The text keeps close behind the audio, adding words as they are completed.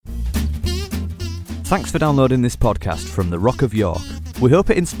Thanks for downloading this podcast from the Rock of York. We hope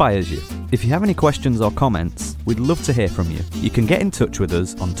it inspires you. If you have any questions or comments, we'd love to hear from you. You can get in touch with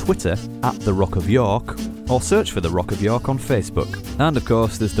us on Twitter at The Rock of York, or search for The Rock of York on Facebook. And of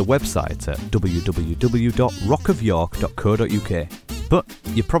course, there's the website at www.rockofyork.co.uk. But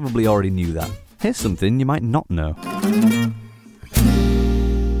you probably already knew that. Here's something you might not know.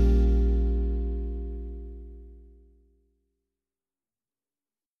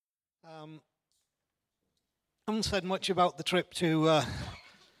 I haven't said much about the trip to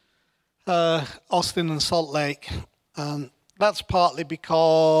Austin and Salt Lake. That's partly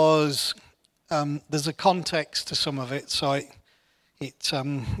because there's a context to some of it, so it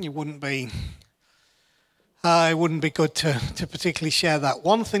wouldn't be good to particularly share that.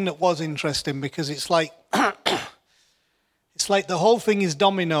 One thing that was interesting, because it's like it's like the whole thing is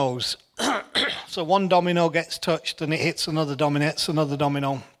dominoes. So one domino gets touched and it hits another domino, hits another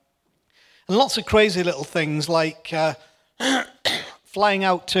domino. And lots of crazy little things like flying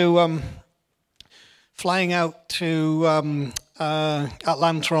out to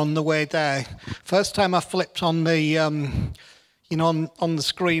Atlanta on the way there. First time I flipped on the on the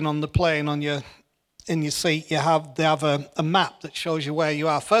screen on the plane in your seat, they have a map that shows you where you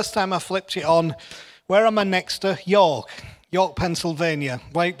are. First time I flipped it on, where am I next to? York, Pennsylvania,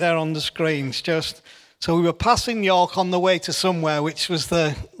 right there on the screen. It's just. So we were passing York on the way to somewhere, which was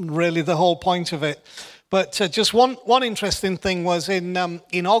really the whole point of it. But just one interesting thing was in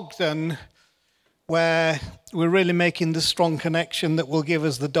Ogden, where we're really making the strong connection that will give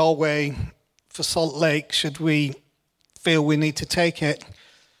us the doorway for Salt Lake, should we feel we need to take it.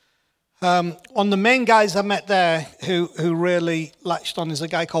 One of the main guys I met there who really latched on is a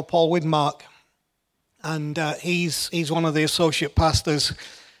guy called Paul Widmark. And he's one of the associate pastors.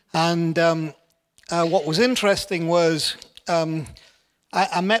 And what was interesting was I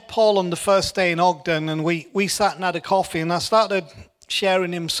met Paul on the first day in Ogden, and we sat and had a coffee, and I started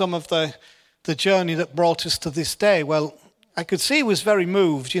sharing him some of the journey that brought us to this day. Well, I could see he was very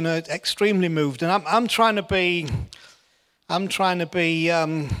moved, extremely moved, and I'm trying to be a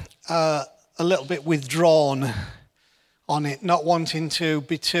little bit withdrawn on it, not wanting to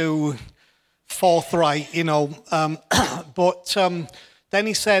be too forthright, but. Then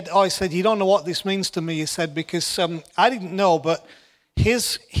he said, you don't know what this means to me, he said, because I didn't know, but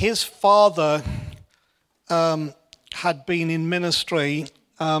his father had been in ministry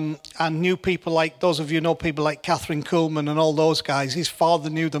and knew people like, those of you know people like Catherine Kuhlman and all those guys. His father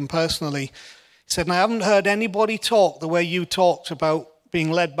knew them personally. He said, and I haven't heard anybody talk the way you talked about being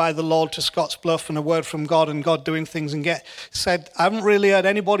led by the Lord to Scottsbluff and a word from God and God doing things said, I haven't really heard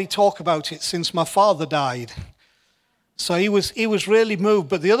anybody talk about it since my father died. So he was really moved.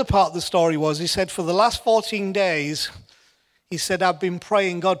 But the other part of the story was, he said, for the last 14 days, he said, I've been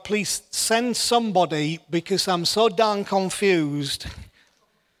praying, God, please send somebody, because I'm so darn confused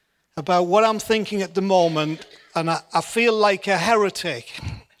about what I'm thinking at the moment. And I feel like a heretic,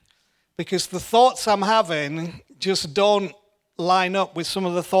 because the thoughts I'm having just don't line up with some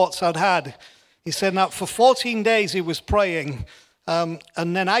of the thoughts I'd had. He said, now for 14 days he was praying. And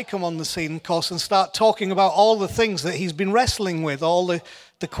then I come on the scene, of course, and start talking about all the things that he's been wrestling with, all the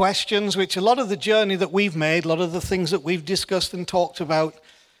questions, which a lot of the journey that we've made, a lot of the things that we've discussed and talked about,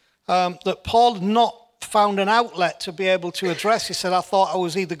 that Paul had not found an outlet to be able to address. He said, I thought I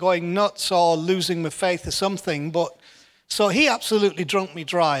was either going nuts or losing my faith or something. But so he absolutely drunk me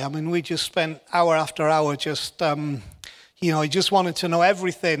dry. I mean, we just spent hour after hour just, he just wanted to know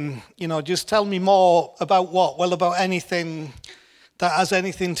everything. Just tell me more about what? Well, about anything that has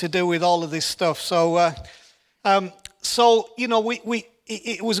anything to do with all of this stuff. So,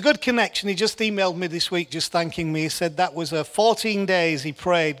 it was a good connection. He just emailed me this week just thanking me. He said that was 14 days he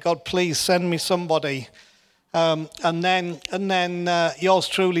prayed, God, please send me somebody. And then yours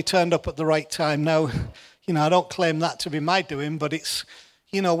truly turned up at the right time. Now, I don't claim that to be my doing, but it's,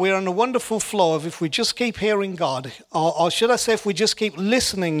 we're on a wonderful flow of, if we just keep hearing God, or should I say, if we just keep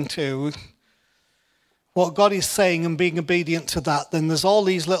listening to what God is saying and being obedient to that, then there's all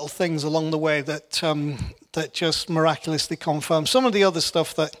these little things along the way that just miraculously confirm. Some of the other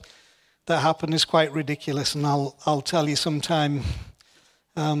stuff that happened is quite ridiculous, and I'll tell you sometime.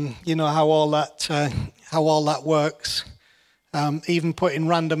 How all that works. Even putting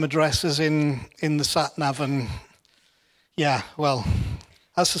random addresses in the sat nav, and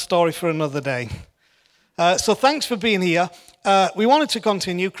that's a story for another day. So thanks for being here. We wanted to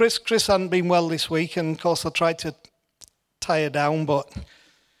continue. Chris hadn't been well this week, and of course I tried to tie her down, but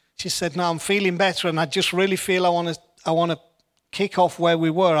she said, no, I'm feeling better, and I just really feel I want to kick off where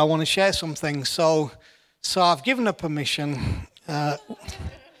we were. I want to share some things. So I've given her permission.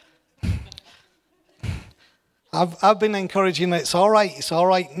 I've been encouraging that it's all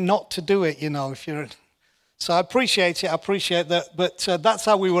right not to do it, if you're. So I appreciate it. I appreciate that. But that's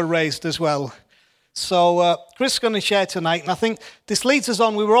how we were raised as well. So Chris is going to share tonight, and I think this leads us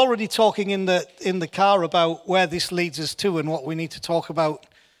on. We were already talking in the car about where this leads us to and what we need to talk about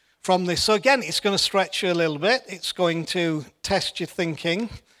from this. So again, it's going to stretch you a little bit. It's going to test your thinking.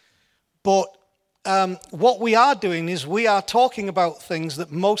 But what we are doing is we are talking about things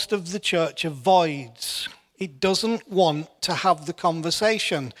that most of the church avoids. It doesn't want to have the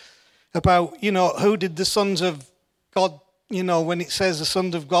conversation about, who did the sons of God, when it says the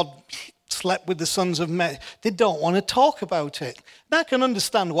sons of God slept with the sons of men. They don't want to talk about it. And I can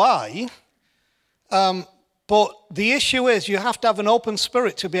understand why. But the issue is you have to have an open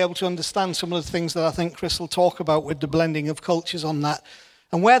spirit to be able to understand some of the things that I think Chris will talk about with the blending of cultures on that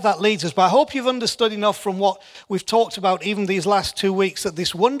and where that leads us. But I hope you've understood enough from what we've talked about even these last 2 weeks that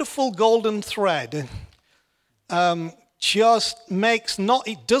this wonderful golden thread just makes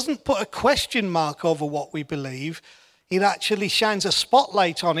it doesn't put a question mark over what we believe. It actually shines a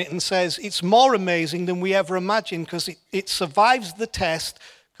spotlight on it and says it's more amazing than we ever imagined because it survives the test,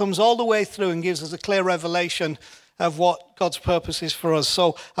 comes all the way through and gives us a clear revelation of what God's purpose is for us.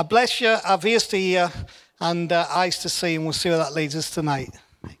 So I bless you, I have ears to hear and eyes to see, and we'll see where that leads us tonight.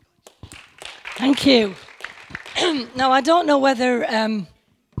 Thank you. Now, I don't know whether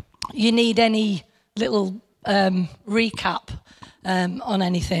you need any little recap on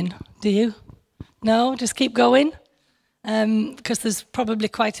anything, do you? No, just keep going, because there's probably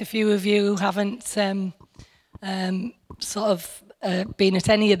quite a few of you who haven't been at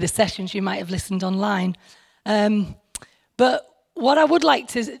any of the sessions. You might have listened online, but what I would like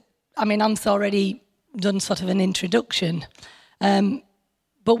to, Ant's already done sort of an introduction,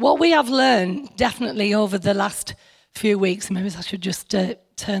 but what we have learned definitely over the last few weeks, maybe I should just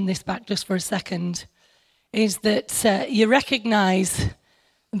turn this back just for a second, is that you recognise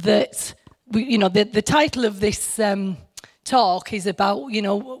that the title of this talk is about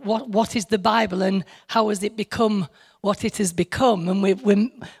what is the Bible and how has it become what it has become, and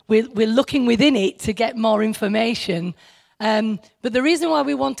we're looking within it to get more information. But the reason why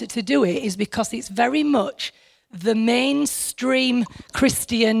we wanted to do it is because it's very much the mainstream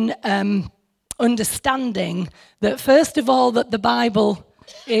Christian understanding that first of all that the Bible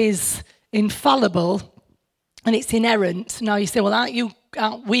is infallible and it's inerrant. Now you say, well,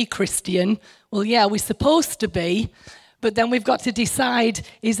 aren't we Christian? Well, yeah, we're supposed to be, but then we've got to decide,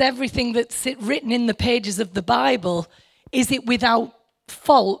 is everything that's written in the pages of the Bible, is it without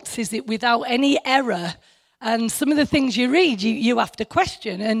fault? Is it without any error? And some of the things you read, you have to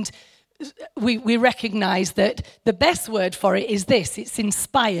question. And we recognise that the best word for it is this: it's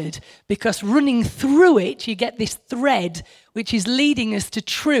inspired, because running through it you get this thread which is leading us to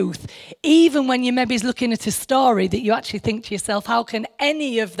truth. Even when you maybe is looking at a story that you actually think to yourself, how can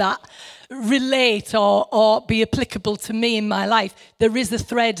any of that relate or be applicable to me in my life? There is a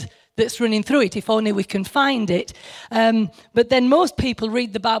thread that's running through it, if only we can find it. But then most people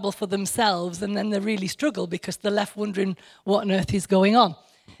read the Bible for themselves and then they really struggle because they're left wondering what on earth is going on.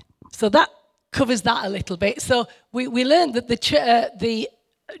 So that covers that a little bit. So we learned that the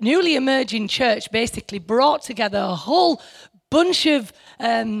newly emerging church basically brought together a whole bunch of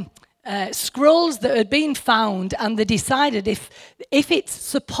scrolls that had been found, and they decided if it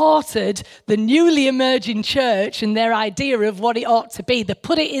supported the newly emerging church and their idea of what it ought to be, they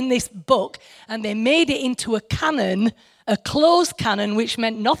put it in this book and they made it into a canon, a closed canon, which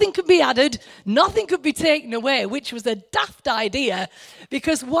meant nothing could be added, nothing could be taken away, which was a daft idea.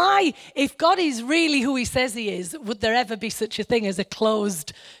 Because why, if God is really who he says he is, would there ever be such a thing as a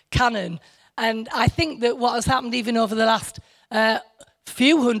closed canon? And I think that what has happened even over the last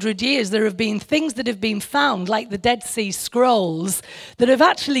few hundred years, there have been things that have been found, like the Dead Sea Scrolls, that have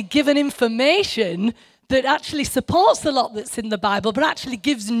actually given information that actually supports a lot that's in the Bible, but actually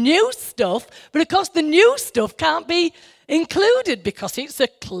gives new stuff. But of course, the new stuff can't be included because it's a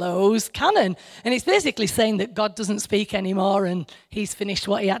closed canon. And it's basically saying that God doesn't speak anymore and he's finished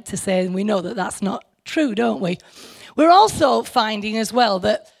what he had to say. And we know that that's not true, don't we? We're also finding as well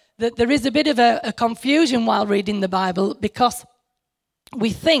that there is a bit of a confusion while reading the Bible, because we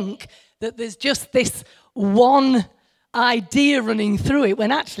think that there's just this one idea running through it,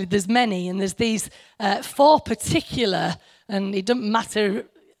 when actually there's many, and there's these 4 particular, and it doesn't matter,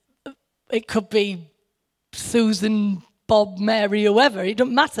 it could be Susan, Bob, Mary, whoever, it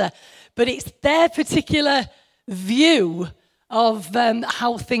doesn't matter, but it's their particular view of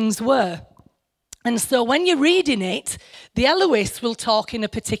how things were. And so when you're reading it, the Elohists will talk in a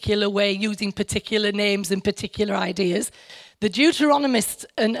particular way, using particular names and particular ideas. The Deuteronomists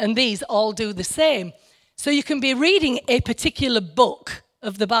and these all do the same. So you can be reading a particular book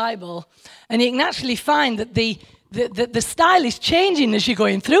of the Bible, and you can actually find that the style is changing as you're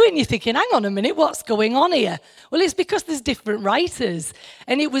going through it, and you're thinking, hang on a minute, what's going on here? Well, it's because there's different writers,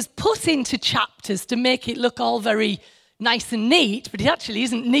 and it was put into chapters to make it look all very nice and neat, but it actually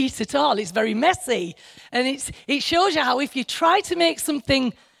isn't neat at all. It's very messy, and it shows you how if you try to make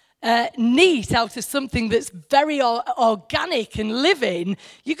something neat out of something that's very organic and living,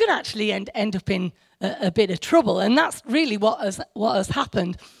 you can actually end up in a bit of trouble, and that's really what has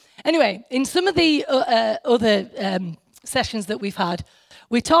happened. Anyway, in some of the other sessions that we've had,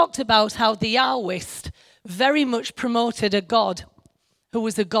 we talked about how the Yahwist very much promoted a God who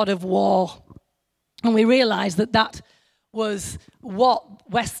was a God of war, and we realised that was what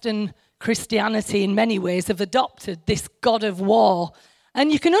Western Christianity in many ways have adopted, this God of war.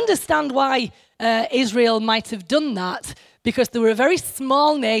 And you can understand why Israel might have done that, because they were a very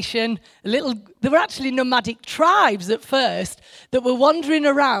small nation, they were actually nomadic tribes at first that were wandering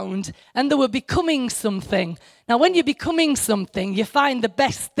around, and they were becoming something. Now, when you're becoming something, you find the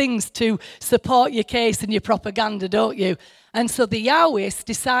best things to support your case and your propaganda, don't you? And so the Yahwist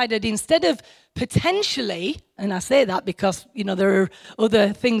decided, instead of potentially, and I say that because, there are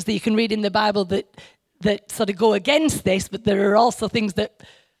other things that you can read in the Bible that sort of go against this, but there are also things that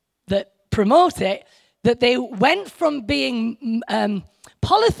promote it, that they went from being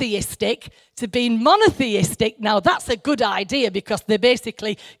polytheistic to being monotheistic. Now, that's a good idea, because they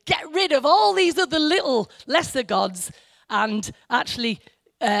basically get rid of all these other little lesser gods and actually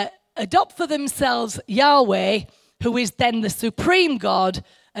adopt for themselves Yahweh, who is then the supreme God,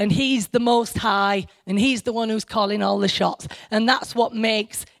 and he's the Most High, and he's the one who's calling all the shots. And that's what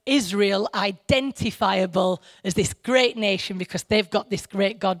makes Israel identifiable as this great nation, because they've got this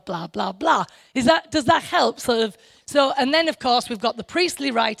great God, blah, blah, blah. Does that help? So, and then, of course, we've got the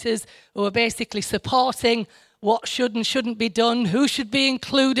priestly writers who are basically supporting what should and shouldn't be done, who should be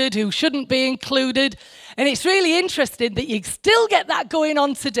included, who shouldn't be included. And it's really interesting that you still get that going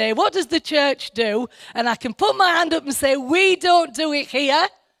on today. What does the church do? And I can put my hand up and say, we don't do it here.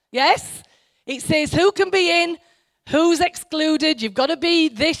 Yes? It says who can be in, who's excluded, you've got to be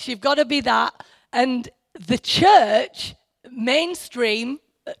this, you've got to be that. And the church, mainstream,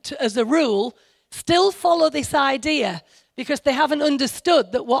 as a rule, still follow this idea, because they haven't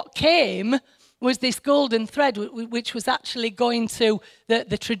understood that what came was this golden thread, which was actually going to,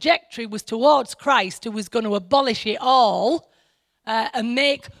 the trajectory was towards Christ, who was going to abolish it all and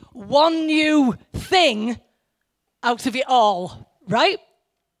make one new thing out of it all, right?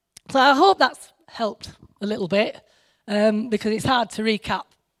 So I hope that's helped a little bit, because it's hard to recap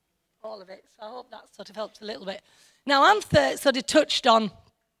all of it. So I hope that sort of helps a little bit. Now, Anther sort of touched on,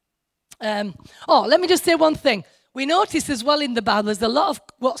 let me just say one thing. We notice as well in the Bible there's a lot of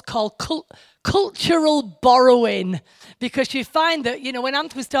what's called cultural borrowing, because you find that, when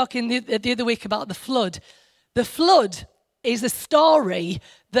Anther was talking the other week about the flood is a story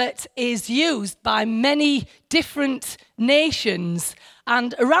that is used by many different nations.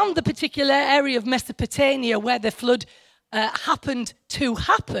 And around the particular area of Mesopotamia where the flood happened to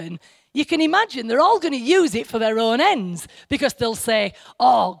happen, you can imagine they're all going to use it for their own ends, because they'll say,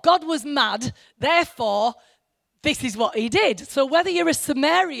 God was mad, therefore this is what he did. So whether you're a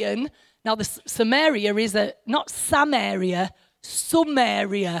Sumerian, now the Samaria is not Samaria,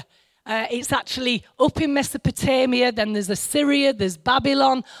 Sumeria. It's actually up in Mesopotamia, then there's Assyria, there's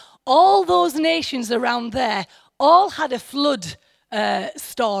Babylon. All those nations around there all had a flood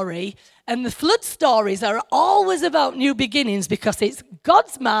story, and the flood stories are always about new beginnings, because it's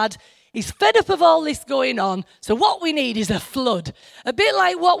God's mad, he's fed up of all this going on, so what we need is a flood. A bit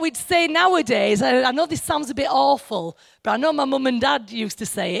like what we'd say nowadays. I know this sounds a bit awful, but I know my mum and dad used to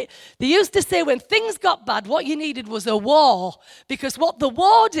say it. They used to say when things got bad, what you needed was a war, because what the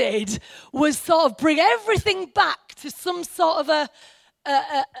war did was sort of bring everything back to some sort of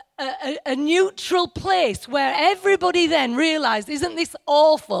a neutral place where everybody then realised, isn't this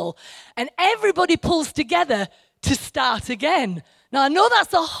awful? And everybody pulls together to start again. Now, I know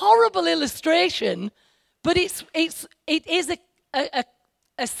that's a horrible illustration, but it is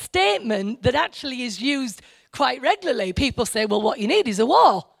a statement that actually is used quite regularly. People say, well, what you need is a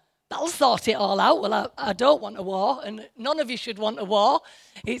war. That'll sort it all out. Well, I don't want a war, and none of you should want a war.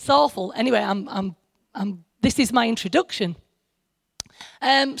 It's awful. Anyway, this is my introduction.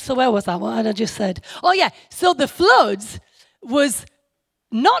 So where was that? What had I just said? Oh, yeah. So the floods was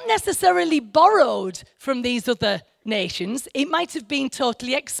not necessarily borrowed from these other nations. It might have been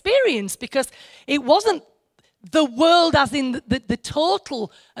totally experienced, because it wasn't the world as in the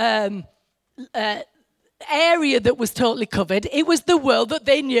total area that was totally covered. It was the world that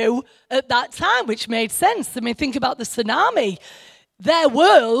they knew at that time, which made sense. I mean, think about the tsunami. Their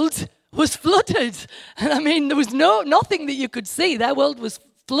world was flooded. And I mean, there was nothing that you could see. Their world was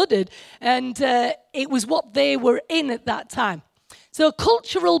flooded. And it was what they were in at that time. So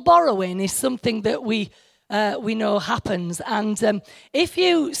cultural borrowing is something that we know happens. And if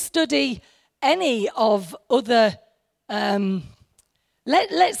you study any of other,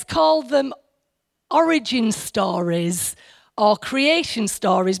 let's call them origin stories or creation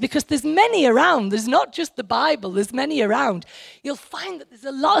stories, because there's many around. There's not just the Bible, there's many around. You'll find that there's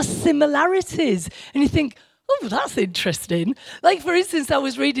a lot of similarities. And you think, oh, that's interesting. Like, for instance, I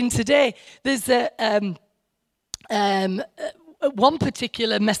was reading today, there's one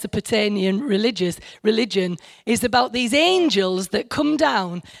particular Mesopotamian religion is about these angels that come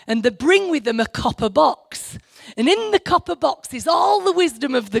down and they bring with them a copper box. And in the copper box is all the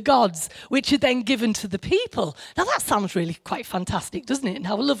wisdom of the gods, which are then given to the people. Now that sounds really quite fantastic, doesn't it? And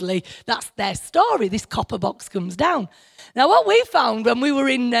how lovely, that's their story. This copper box comes down. Now what we found when we were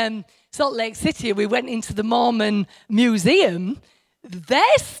in Salt Lake City, we went into the Mormon Museum,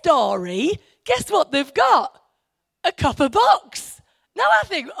 their story, guess what they've got? A copper box. Now I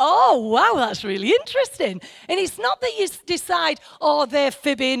think, oh, wow, that's really interesting. And it's not that you decide, oh, they're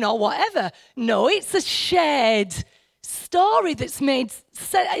fibbing or whatever. No, it's a shared story that's made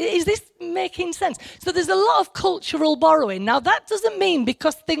sense. Is this making sense? So there's a lot of cultural borrowing. Now that doesn't mean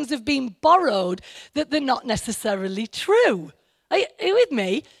because things have been borrowed that they're not necessarily true. Are you with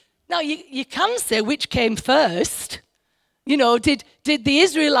me? Now you can say which came first. You know, did the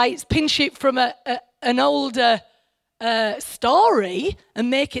Israelites pinch it from an older story and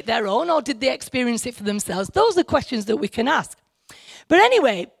make it their own, or did they experience it for themselves? Those are questions that we can ask. But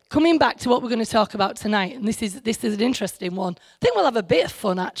anyway, coming back to what we're going to talk about tonight, and this is an interesting one. I think we'll have a bit of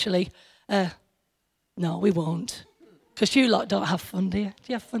fun, actually. No, we won't, because you lot don't have fun, do you?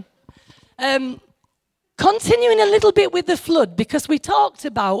 Do you have fun? Continuing a little bit with the flood, because we talked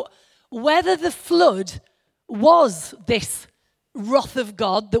about whether the flood was this wrath of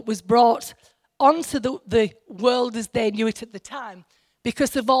God that was brought onto the world as they knew it at the time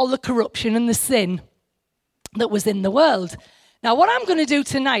because of all the corruption and the sin that was in the world. Now, what I'm going to do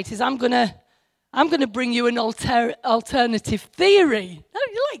tonight is I'm going to bring you an alternative theory. Oh,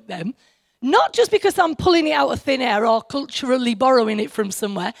 you like them? Not just because I'm pulling it out of thin air or culturally borrowing it from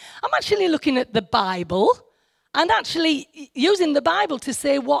somewhere. I'm actually looking at the Bible and actually using the Bible to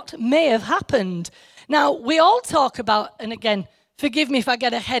say what may have happened. Now, we all talk about, and again, forgive me if I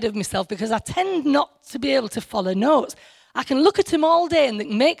get ahead of myself because I tend not to be able to follow notes. I can look at them all day and they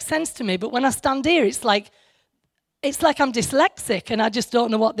make sense to me, but when I stand here, it's like I'm dyslexic and I just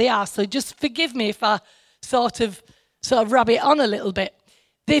don't know what they are. So just forgive me if I sort of rabbit on a little bit.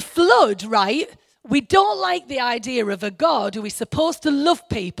 The flood, right? We don't like the idea of a God who is supposed to love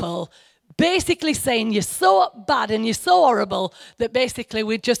people, basically saying you're so bad and you're so horrible that basically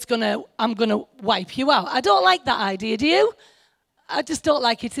I'm gonna wipe you out. I don't like that idea, do you? I just don't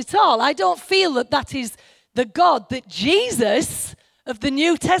like it at all. I don't feel that is the God that Jesus of the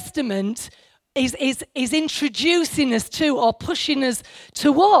New Testament is introducing us to or pushing us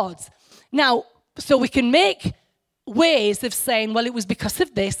towards. Now, so we can make ways of saying, well, it was because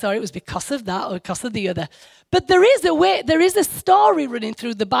of this or it was because of that or because of the other. But there is a story running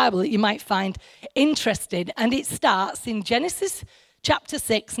through the Bible that you might find interesting, and it starts in Genesis chapter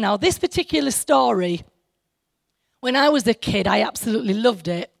 6. Now, this particular story, when I was a kid, I absolutely loved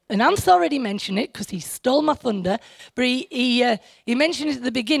it. And Ant's already mentioned it because he stole my thunder. But he mentioned it at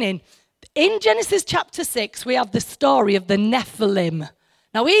the beginning. In Genesis chapter 6, we have the story of the Nephilim.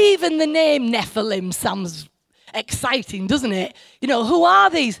 Now, even the name Nephilim sounds exciting, doesn't it? You know, who are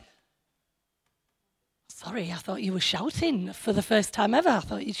these? Sorry, I thought you were shouting for the first time ever. I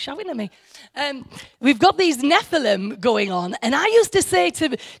thought you were shouting at me. We've got these Nephilim going on. And I used to say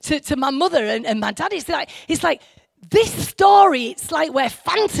to my mother and my dad, it's like, this story, it's like where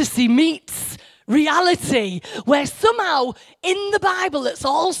fantasy meets reality, where somehow in the Bible it's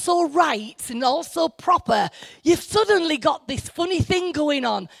all so right and all so proper, you've suddenly got this funny thing going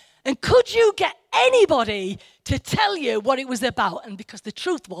on. And could you get anybody to tell you what it was about? And because the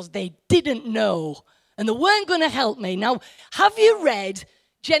truth was they didn't know and they weren't going to help me. Now, have you read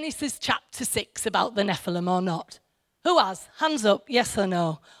Genesis chapter 6 about the Nephilim or not? Who has? Hands up, yes or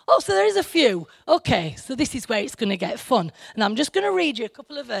no? Oh, so there is a few. Okay, so this is where it's going to get fun. And I'm just going to read you a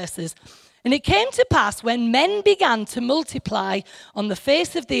couple of verses. And it came to pass when men began to multiply on the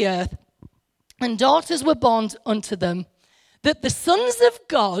face of the earth, and daughters were born unto them, that the sons of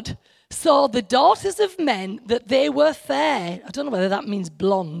God saw the daughters of men that they were fair. I don't know whether that means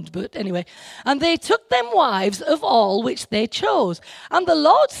blonde, but anyway. And they took them wives of all which they chose. And the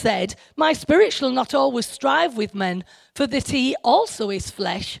Lord said, my spirit shall not always strive with men, for that he also is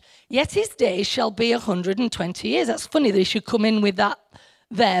flesh, yet his days shall be 120 years. That's funny that he should come in with that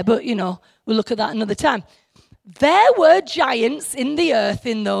there, but we'll look at that another time. There were giants in the earth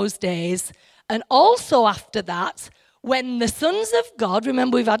in those days, and also after that, when the sons of God,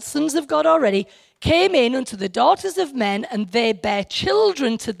 remember we've had sons of God already, came in unto the daughters of men, and they bare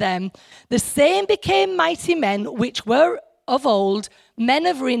children to them, the same became mighty men, which were of old, men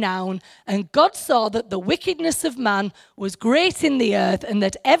of renown. And God saw that the wickedness of man was great in the earth, and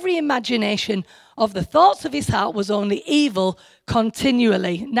that every imagination of the thoughts of his heart was only evil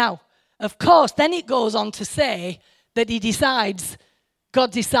continually. Now, of course, then it goes on to say that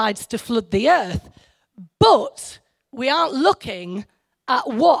God decides to flood the earth. But we aren't looking at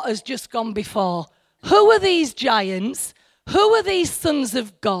what has just gone before. Who are these giants? Who are these sons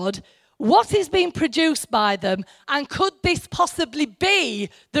of God? What is being produced by them? And could this possibly be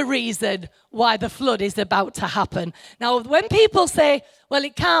the reason why the flood is about to happen? Now, when people say, well,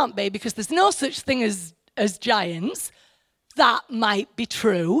 it can't be because there's no such thing as giants, that might be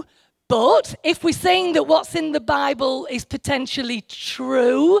true. But if we're saying that what's in the Bible is potentially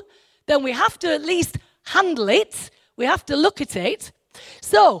true, then we have to at least handle it. We have to look at it.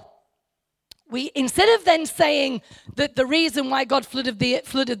 So, instead of then saying that the reason why God flooded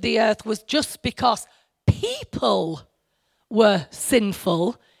the earth was just because people were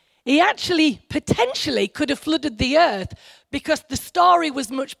sinful, he actually potentially could have flooded the earth because the story was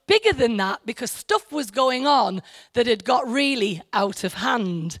much bigger than that, because stuff was going on that had got really out of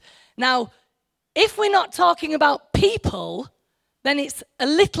hand. Now, if we're not talking about people, then it's a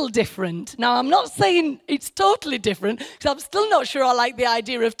little different. Now, I'm not saying it's totally different, because I'm still not sure I like the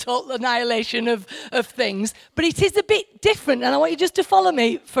idea of total annihilation of things, but it is a bit different, and I want you just to follow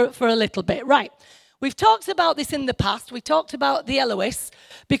me for a little bit. Right, we've talked about this in the past. We talked about the Elohis,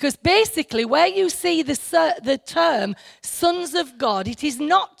 because basically where you see the term sons of God, it is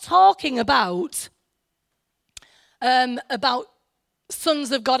not talking about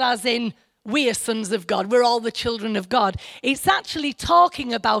sons of God as in we are sons of God, we're all the children of God. It's actually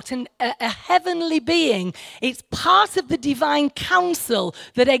talking about a heavenly being. It's part of the divine council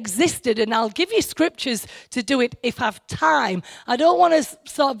that existed, and I'll give you scriptures to do it if I have time. I don't want to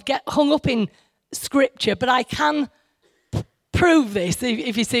sort of get hung up in scripture, but I can prove this,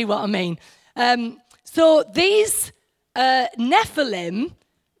 if you see what I mean. So these Nephilim,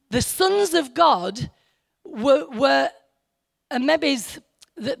 the sons of God, were and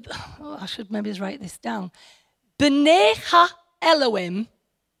I should maybe write this down. B'nai Ha-Elohim,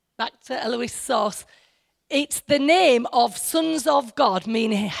 back to Elohis source, it's the name of sons of God,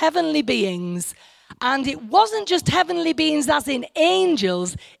 meaning heavenly beings. And it wasn't just heavenly beings as in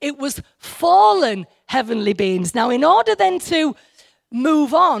angels, it was fallen heavenly beings. Now, in order then to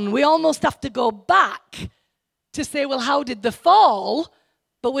move on, we almost have to go back to say, well, how did the fall?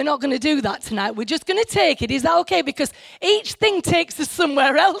 But we're not going to do that tonight. We're just going to take it. Is that okay? Because each thing takes us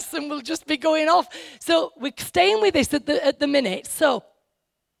somewhere else and we'll just be going off. So we're staying with this at the minute. So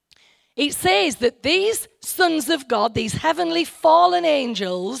it says that these sons of God, these heavenly fallen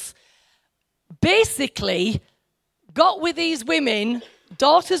angels, basically got with these women,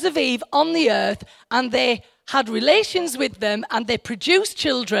 daughters of Eve, on the earth, and they had relations with them, and they produced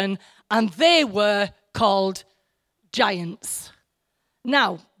children, and they were called giants.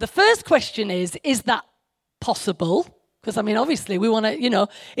 Now, the first question is that possible? Because, I mean, obviously, we want to,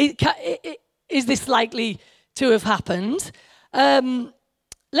 is this likely to have happened?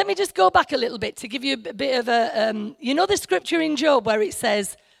 Let me just go back a little bit to give you a bit of the scripture in Job where it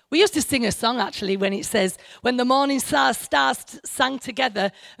says, we used to sing a song, actually, when it says, when the morning stars sang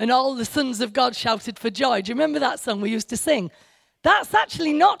together and all the sons of God shouted for joy. Do you remember that song we used to sing? That's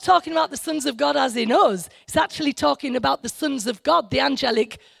actually not talking about the sons of God as in us. It's actually talking about the sons of God, the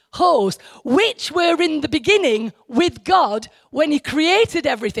angelic host, which were in the beginning with God when he created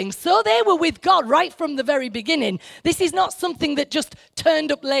everything. So they were with God right from the very beginning. This is not something that just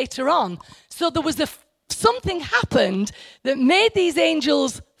turned up later on. So there was something happened that made these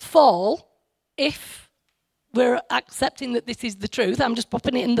angels fall, if we're accepting that this is the truth. I'm just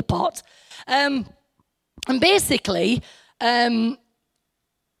popping it in the pot. And basically,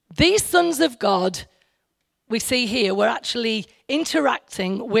 these sons of God, we see here, were actually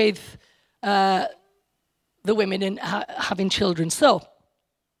interacting with the women and having children. So,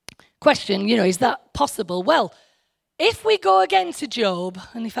 question, is that possible? Well, if we go again to Job,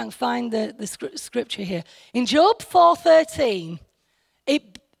 and if I can find the scripture here, in Job 4:13,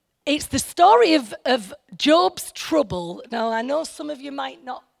 it's the story of Job's trouble. Now, I know some of you might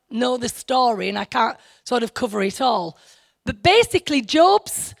not know the story, and I can't sort of cover it all. But basically,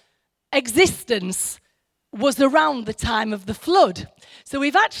 Job's existence was around the time of the flood. So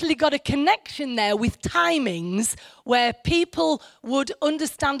we've actually got a connection there with timings where people would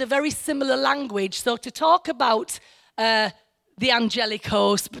understand a very similar language. So to talk about the angelic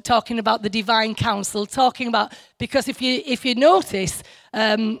host, talking about the divine council, talking about, because if you notice,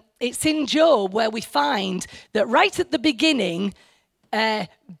 it's in Job where we find that right at the beginning,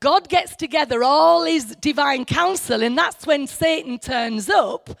 God gets together all his divine council, and that's when Satan turns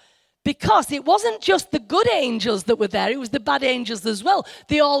up. Because it wasn't just the good angels that were there, it was the bad angels as well.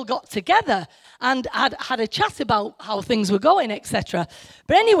 They all got together and had a chat about how things were going, etc.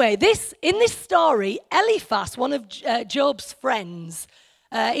 But anyway, in this story, Eliphaz, one of Job's friends,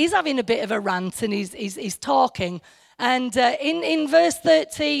 he's having a bit of a rant and he's talking. And in verse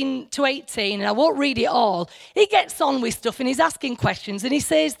 13 to 18, and I won't read it all, he gets on with stuff and he's asking questions. And he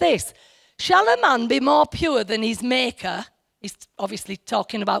says this: shall a man be more pure than his maker? He's obviously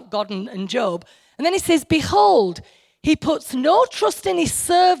talking about God and Job. And then he says, behold, he puts no trust in his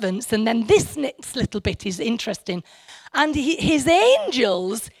servants. And then this next little bit is interesting. And his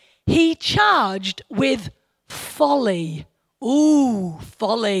angels he charged with folly. Ooh,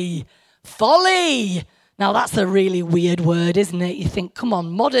 folly. Folly. Now that's a really weird word, isn't it? You think, come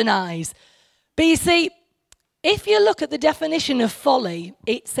on, modernize. But you see, if you look at the definition of folly,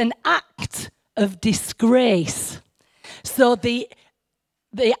 it's an act of disgrace. So the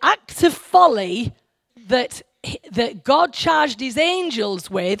act of folly that God charged his angels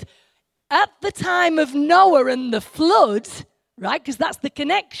with at the time of Noah and the flood, right, because that's the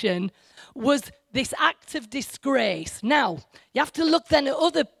connection, was this act of disgrace. Now, you have to look then at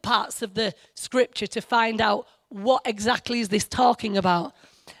other parts of the scripture to find out what exactly is this talking about.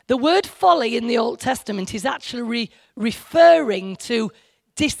 The word folly in the Old Testament is actually referring to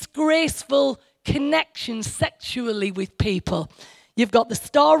disgraceful connection sexually with people. You've got the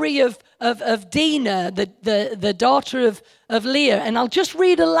story of Dinah, the daughter of Leah. And I'll just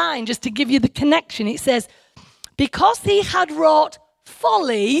read a line just to give you the connection. It says, because he had wrought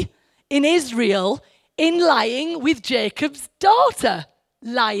folly in Israel in lying with Jacob's daughter.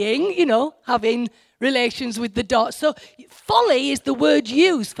 Lying, having relations with the daughter. So folly is the word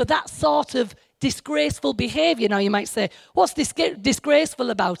used for that sort of disgraceful behavior. Now you might say, what's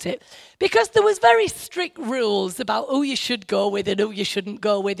disgraceful about it? Because there was very strict rules about who you should go with and who you shouldn't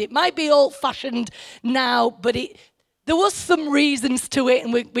go with. It might be old-fashioned now, but there was some reasons to it,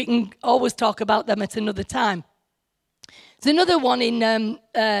 and we can always talk about them at another time. There's another one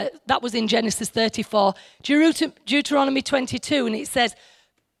that was in Genesis 34, Deuteronomy 22, and it says,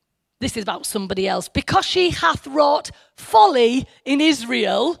 this is about somebody else, because she hath wrought folly in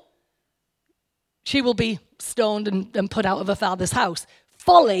Israel, she will be stoned and put out of her father's house.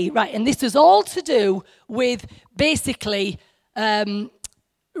 Folly, right, and this is all to do with basically wrong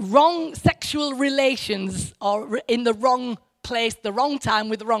sexual relations or in the wrong place, the wrong time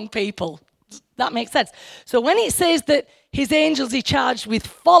with the wrong people. That makes sense. So when it says that his angels he charged with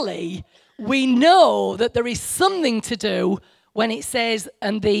folly, we know that there is something to do when it says,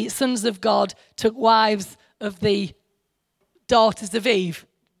 and the sons of God took wives of the daughters of Eve.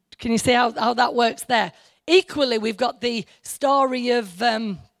 Can you see how that works there? Equally, we've got the story of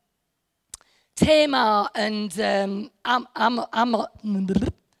Tamar and Amnon,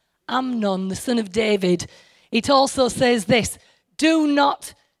 the son of David. It also says this, do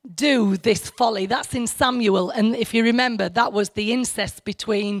not do this folly. That's in Samuel. And if you remember, that was the incest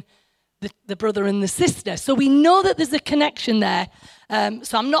between the brother and the sister. So we know that there's a connection there.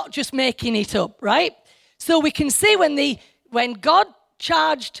 So I'm not just making it up, right? So we can see when God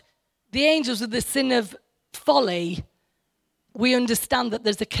charged the angels with the sin of folly, we understand that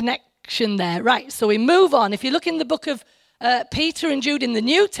there's a connection there. Right, so we move on. If you look in the book of Peter and Jude in the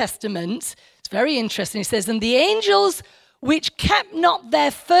New Testament, it's very interesting. It says, and the angels which kept not their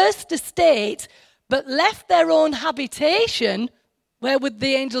first estate, but left their own habitation, where would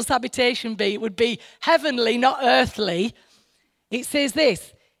the angels' habitation be? It would be heavenly, not earthly. It says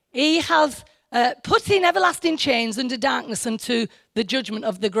this, he has put in everlasting chains under darkness unto the judgment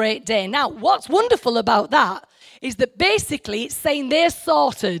of the great day. Now, what's wonderful about that is that basically it's saying they're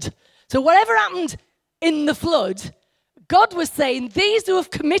sorted. So whatever happened in the flood, God was saying, these who have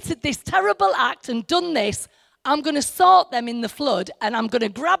committed this terrible act and done this, I'm going to sort them in the flood, and I'm going to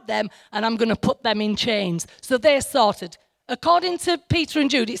grab them, and I'm going to put them in chains. So they're sorted. According to Peter and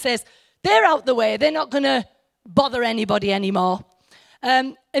Jude, it says, they're out the way. They're not going to bother anybody anymore.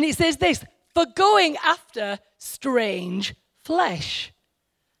 And it says this, for going after strange flesh.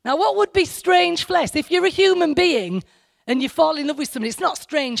 Now, what would be strange flesh? If you're a human being and you fall in love with somebody, it's not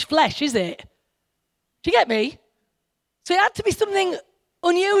strange flesh, is it? Do you get me? So it had to be something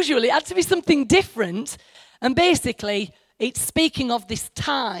unusual. It had to be something different. And basically, it's speaking of this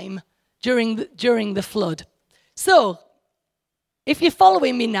time during the flood. So, if you're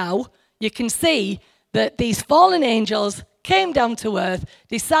following me now, you can see that these fallen angels came down to earth,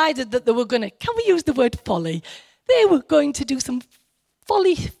 decided that they were going to, can we use the word folly? They were going to do some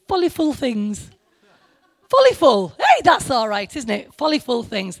follyful things. Follyful. Hey, that's all right, isn't it? Follyful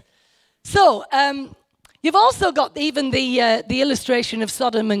things. So, you've also got even the illustration of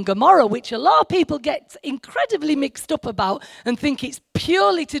Sodom and Gomorrah, which a lot of people get incredibly mixed up about and think it's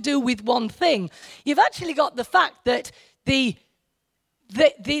purely to do with one thing. You've actually got the fact that these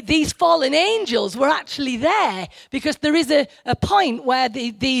fallen angels were actually there because there is a point where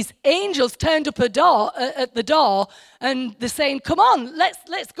these angels turned up at the door and they're saying, come on,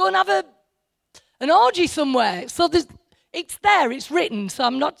 let's go and have an orgy somewhere. So it's there, it's written, so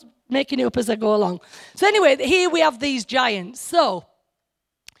I'm not making it up as I go along. So anyway, here we have these giants. So,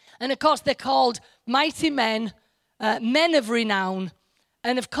 and of course they're called mighty men, men of renown.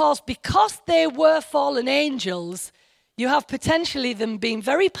 And of course, because they were fallen angels, you have potentially them being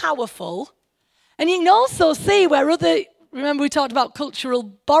very powerful. And you can also see where remember we talked about cultural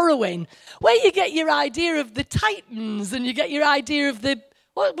borrowing, where you get your idea of the Titans and you get your idea of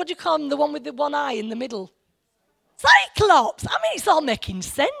what do you call them, the one with the one eye in the middle? Cyclops. I mean, it's all making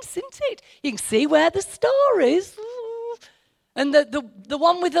sense, isn't it? You can see where the star is. And the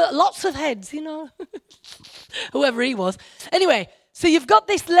one with lots of heads, whoever he was. Anyway, so you've got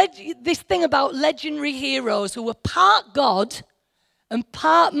this thing about legendary heroes who were part God and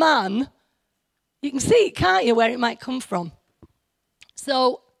part man. You can see it, can't you, where it might come from?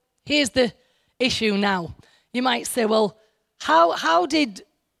 So here's the issue now. You might say, well, how did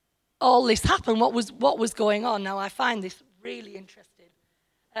all this happen? What was going on? Now, I find this really interesting.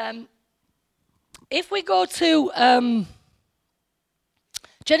 If we go to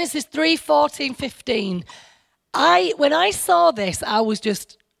Genesis 3:14-15, when I saw this, I was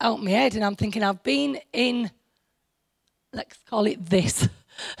just out my head, and I'm thinking, I've been in, let's call it this,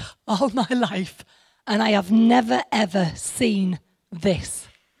 all my life, and I have never, ever seen this.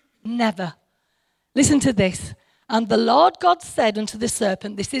 Never. Listen to this. And the Lord God said unto the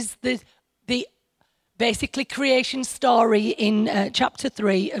serpent, this is the basically creation story in chapter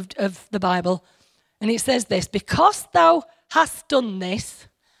 3 of the Bible, and it says this, because thou hast done this.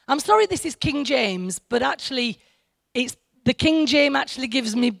 I'm sorry this is King James, but actually the King James actually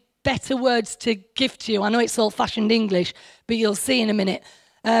gives me better words to give to you. I know it's old-fashioned English, but you'll see in a minute.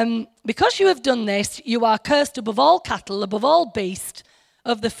 Because you have done this, you are cursed above all cattle, above all beasts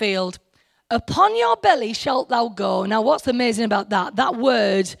of the field. Upon your belly shalt thou go. Now, what's amazing about that? That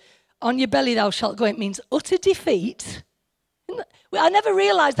word, on your belly thou shalt go, it means utter defeat. I never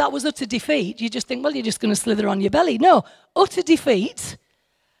realised that was utter defeat. You just think, well, you're just going to slither on your belly. No, utter defeat.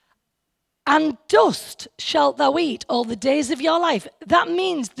 And dust shalt thou eat all the days of your life. That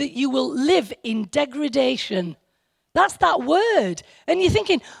means that you will live in degradation. That's that word. And you're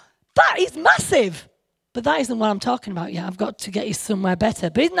thinking, that is massive. But that isn't what I'm talking about yet. I've got to get you somewhere better.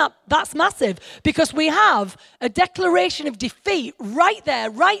 But isn't that's massive? Because we have a declaration of defeat right there,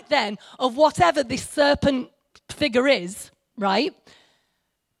 right then, of whatever this serpent figure is, right?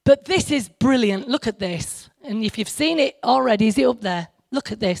 But this is brilliant. Look at this. And if you've seen it already, is it up there?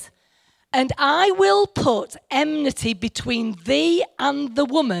 Look at this. And I will put enmity between thee and the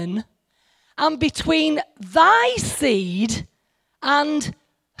woman, and between thy seed and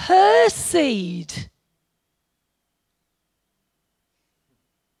her seed.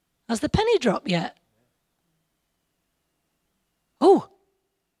 Has the penny dropped yet? Oh,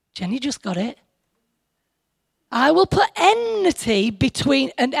 Jenny just got it. I will put enmity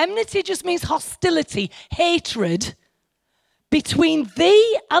between, and enmity just means hostility, hatred, between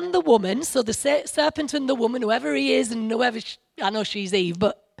thee and the woman, so the serpent and the woman, whoever he is and whoever, I know she's Eve,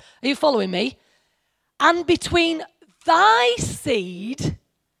 but are you following me? And between thy seed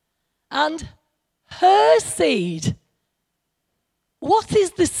and her seed. What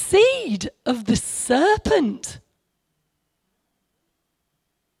is the seed of the serpent?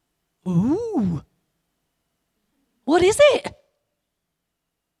 Ooh. What is it?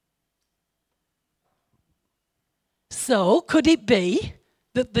 So, could it be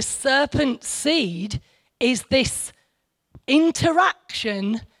that the serpent seed is this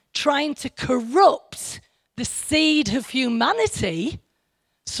interaction trying to corrupt the seed of humanity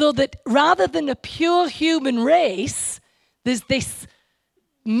so that rather than a pure human race, there's this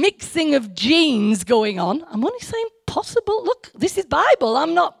mixing of genes going on? I'm only saying possible? Look, this is Bible.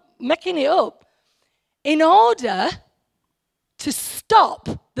 I'm not making it up. In order to stop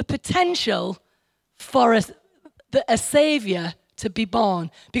the potential for a Saviour to be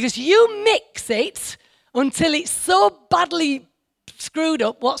born. Because you mix it until it's so badly screwed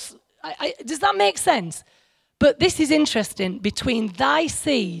up. Does that make sense? But this is interesting. Between thy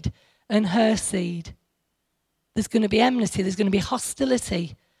seed and her seed, there's going to be enmity. There's going to be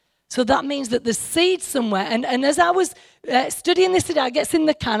hostility. So that means that there's seed somewhere. And as I was studying this today, I gets in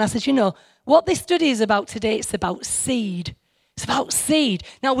the can. I said, what this study is about today, it's about seed. It's about seed.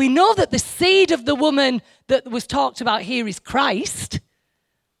 Now, we know that the seed of the woman that was talked about here is Christ,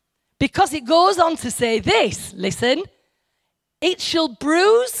 because it goes on to say this, listen, it shall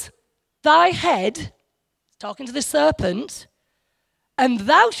bruise thy head, talking to the serpent, and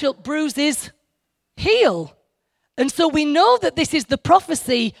thou shalt bruise his heel. And so we know that this is the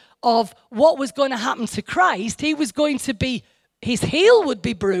prophecy of what was going to happen to Christ. He was going to be, his heel would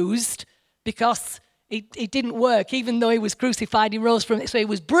be bruised because it didn't work. Even though he was crucified, he rose from it. So he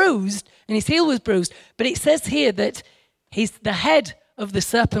was bruised and his heel was bruised. But it says here that the head of the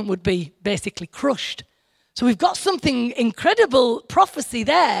serpent would be basically crushed. So we've got something incredible prophecy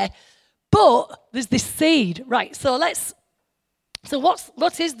there, but there's this seed. Right, so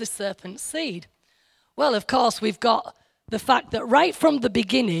what is the serpent's seed? Well, of course, we've got the fact that right from the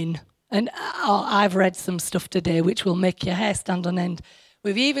beginning, and I've read some stuff today which will make your hair stand on end.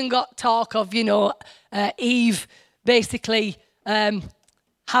 We've even got talk of, Eve basically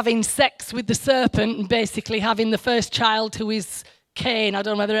having sex with the serpent and basically having the first child, who is Cain. I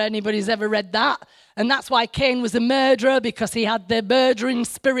don't know whether anybody's ever read that. And that's why Cain was a murderer, because he had the murdering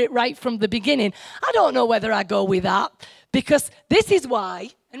spirit right from the beginning. I don't know whether I go with that, because this is why.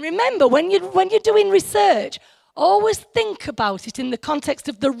 And remember, when you're doing research, always think about it in the context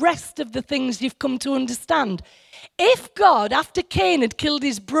of the rest of the things you've come to understand. If God, after Cain had killed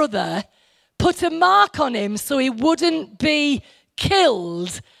his brother, put a mark on him so he wouldn't be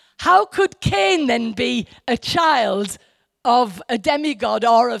killed, how could Cain then be a child of a demigod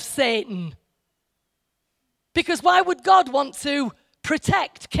or of Satan? Because why would God want to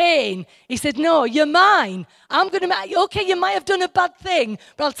protect Cain? He said, no, you're mine. Okay, you might have done a bad thing,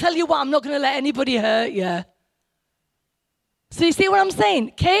 but I'll tell you what, I'm not going to let anybody hurt you. So you see what I'm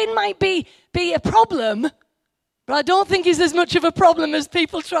saying? Cain might be a problem, but I don't think he's as much of a problem as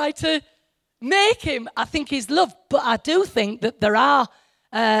people try to make him. I think he's loved, but I do think that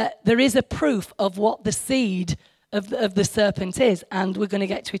there is a proof of what the seed of the serpent is, and we're going to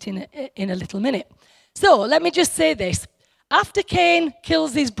get to it in a little minute. So let me just say this. After Cain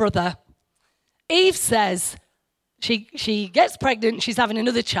kills his brother, Eve says, she gets pregnant, she's having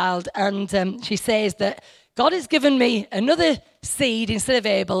another child, and she says that God has given me another seed instead of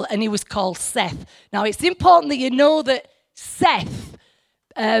Abel, and he was called Seth. Now, it's important that you know that Seth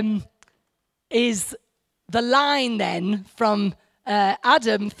is the line then from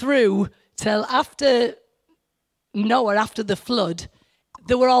Adam through till after Noah, after the flood.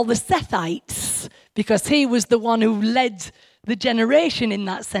 There were all the Sethites, because he was the one who led the generation in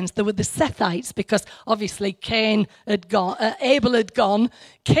that sense. There were the Sethites, because obviously Cain had gone, Abel had gone.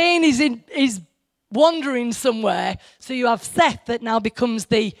 Cain is wandering somewhere. So you have Seth that now becomes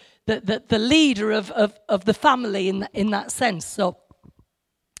the leader of the family in that sense. So,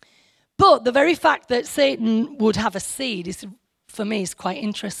 but the very fact that Satan would have a seed is, for me, is quite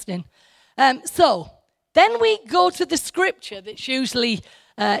interesting. So then we go to the scripture that's usually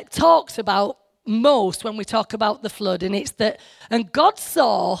talked about most when we talk about the flood, and it's that, and God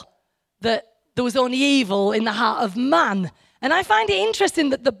saw that there was only evil in the heart of man. And I find it interesting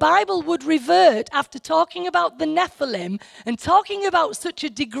that the Bible would revert, after talking about the Nephilim and talking about such a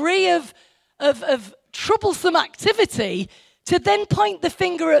degree of troublesome activity, to then point the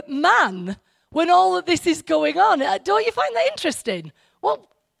finger at man when all of this is going on. Don't you find that interesting? Well,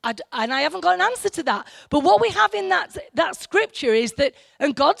 and I haven't got an answer to that. But what we have in that scripture is that,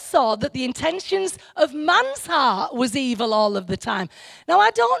 and God saw that the intentions of man's heart was evil all of the time. Now, I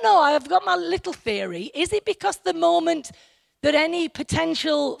don't know. I've got my little theory. Is it because the moment that any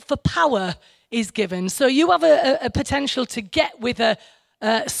potential for power is given, so you have a potential to get with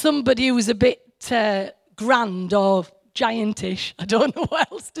somebody who's a bit grand or giantish, I don't know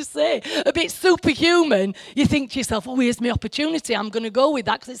what else to say, a bit superhuman, you think to yourself, oh, here's my opportunity, I'm going to go with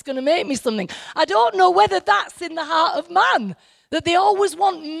that because it's going to make me something. I don't know whether that's in the heart of man, that they always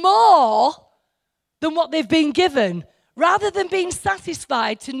want more than what they've been given, rather than being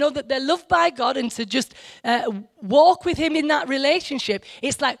satisfied to know that they're loved by God and to just walk with him in that relationship.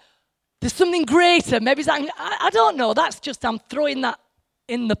 It's like there's something greater. Maybe it's like, I don't know. That's just, I'm throwing that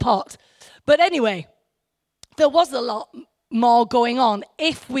in the pot. But anyway, there was a lot more going on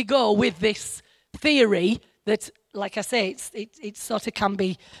if we go with this theory that, like I say, it sort of can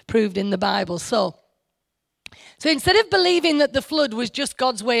be proved in the Bible. So instead of believing that the flood was just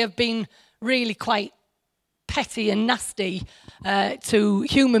God's way of being really quite petty and nasty to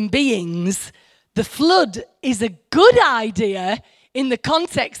human beings, the flood is a good idea in the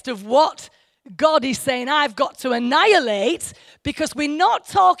context of what God is saying I've got to annihilate, because we're not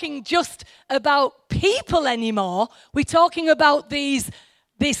talking just about people anymore. We're talking about these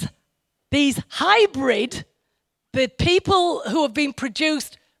hybrid, the people who have been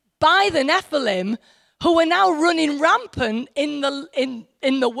produced by the Nephilim, who are now running rampant in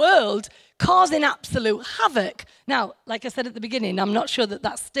the world, causing absolute havoc. Now, like I said at the beginning, I'm not sure that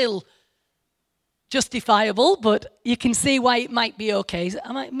that's still justifiable, but you can see why it might be okay.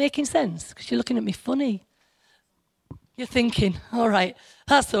 Am I making sense? Because you're looking at me funny. You're thinking, all right,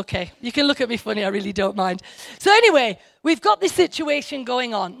 that's okay. You can look at me funny, I really don't mind. So anyway, we've got this situation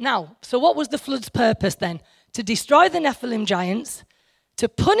going on. Now, so what was the flood's purpose then? To destroy the Nephilim giants, to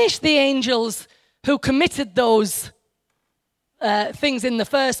punish the angels who committed those things in the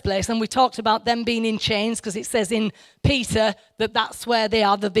first place, and we talked about them being in chains because it says in Peter that that's where they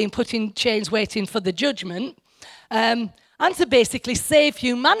are. They've been put in chains waiting for the judgment, and to basically save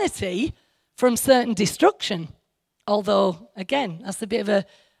humanity from certain destruction. Although, again, that's a bit of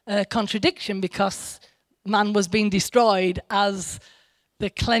a contradiction, because man was being destroyed as the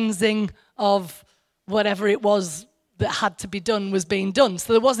cleansing of whatever it was that had to be done was being done.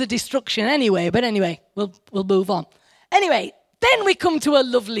 So there was a destruction anyway, but anyway, we'll move on. Anyway, then we come to a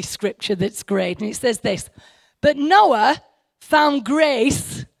lovely scripture that's great, and it says this: but Noah found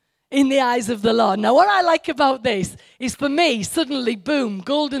grace in the eyes of the Lord. Now, what I like about this is, for me, suddenly, boom,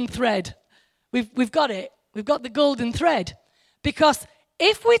 golden thread. We've got it. We've got the golden thread. Because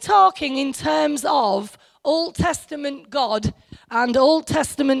if we're talking in terms of Old Testament God and Old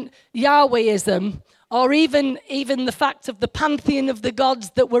Testament Yahwehism, or even the fact of the pantheon of the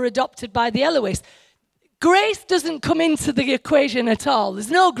gods that were adopted by the Elohists, grace doesn't come into the equation at all.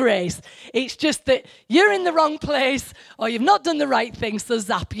 There's no grace. It's just that you're in the wrong place, or you've not done the right thing, so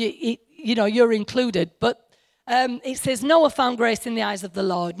zap, you're included. But it says Noah found grace in the eyes of the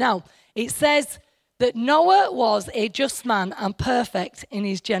Lord. Now, it says that Noah was a just man and perfect in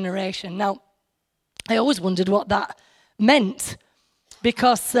his generation. Now, I always wondered what that meant,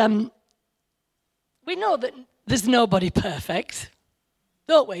 because we know that there's nobody perfect.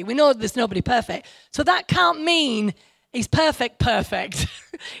 Don't we? We know there's nobody perfect. So that can't mean he's perfect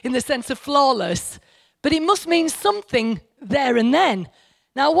in the sense of flawless. But it must mean something there and then.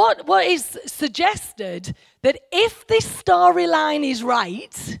 Now, what is suggested, that if this storyline is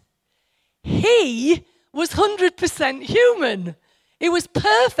right, he was 100% human. He was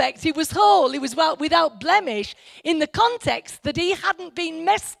perfect. He was whole. He was without blemish, in the context that he hadn't been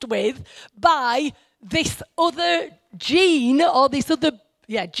messed with by this other gene, or this other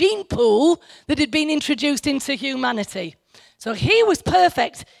gene pool that had been introduced into humanity. So he was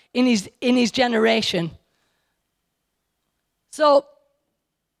perfect in his generation. So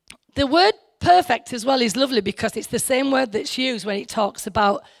the word perfect as well is lovely, because it's the same word that's used when it talks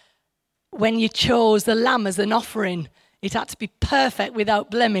about when you chose a lamb as an offering. It had to be perfect,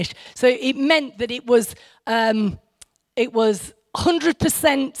 without blemish. So it meant that it was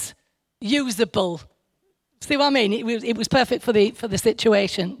 100% usable. See what I mean? It was perfect for the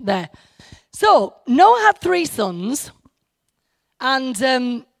situation there. So Noah had 3 sons,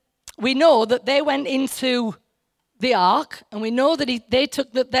 and we know that they went into the ark, and we know that they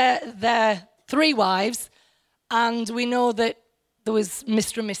took their 3 wives, and we know that there was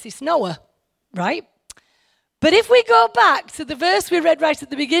Mr. and Mrs. Noah, right? But if we go back to the verse we read right at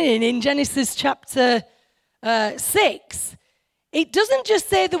the beginning in Genesis chapter 6, it doesn't just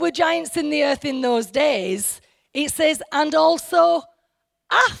say there were giants in the earth in those days. It says, and also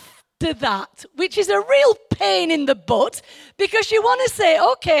after that, which is a real pain in the butt, because you want to say,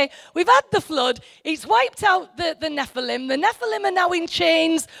 okay, we've had the flood, it's wiped out the Nephilim. The Nephilim are now in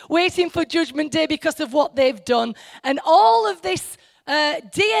chains, waiting for Judgment Day because of what they've done. And all of this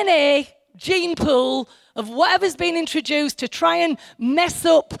DNA gene pool of whatever's been introduced to try and mess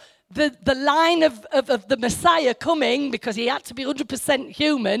up the line of the Messiah coming, because he had to be 100%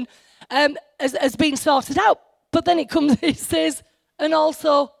 human, has been sorted out. But then it says, and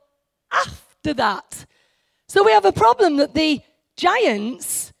also after that. So we have a problem that the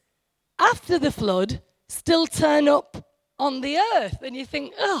giants, after the flood, still turn up on the earth. And you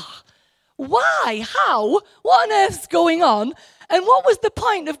think, why? How? What on earth's going on? And what was the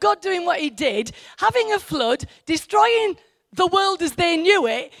point of God doing what he did, having a flood, destroying the world as they knew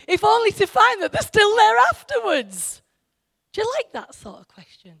it, if only to find that they're still there afterwards? Do you like that sort of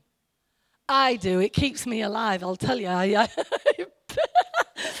question? I do. It keeps me alive, I'll tell you.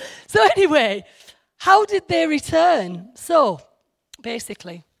 So anyway, how did they return? So,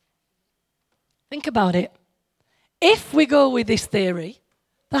 basically, think about it. If we go with this theory,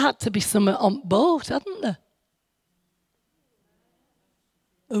 there had to be something on boat, hadn't there?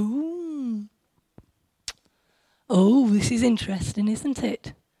 Ooh. Oh, this is interesting, isn't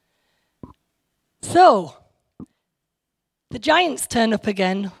it? So, the giants turn up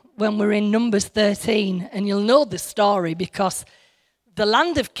again when we're in Numbers 13, and you'll know the story because the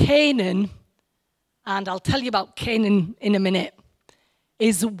land of Canaan, and I'll tell you about Canaan in a minute,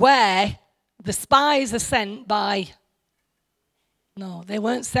 is where the spies are sent by... No, they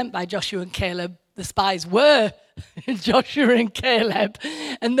weren't sent by Joshua and Caleb. The spies were Joshua and Caleb.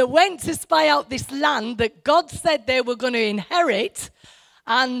 And they went to spy out this land that God said they were going to inherit.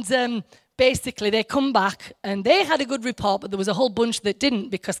 And basically they come back and they had a good report, but there was a whole bunch that didn't,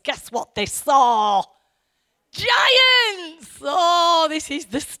 because guess what they saw? Giants! Oh, this is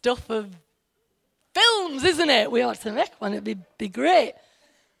the stuff of films, isn't it? We ought to make one. It'd be great.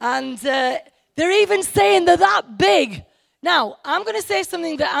 And they're even saying they're that big. Now, I'm going to say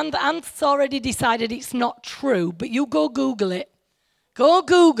something that Ant's already decided it's not true, but you go Google it. Go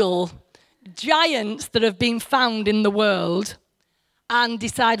Google giants that have been found in the world and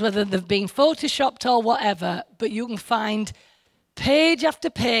decide whether they've been photoshopped or whatever, but you can find page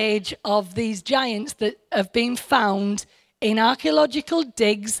after page of these giants that have been found in archaeological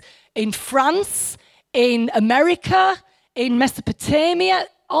digs in France, in America, in Mesopotamia,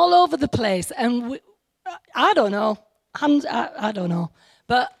 all over the place. And I don't know. I don't know,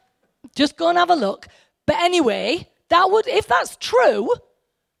 but just go and have a look. But anyway, if that's true,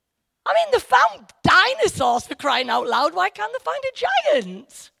 I mean, they found dinosaurs, for crying out loud. Why can't they find a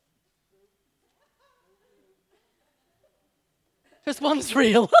giant? Because one's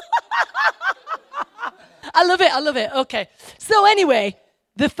real. I love it. Okay. So anyway,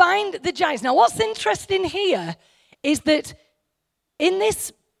 they find the giants. Now, what's interesting here is that in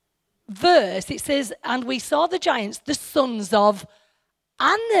this verse, it says, and we saw the giants, the sons of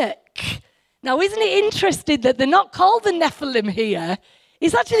Anak. Now, isn't it interesting that they're not called the Nephilim here?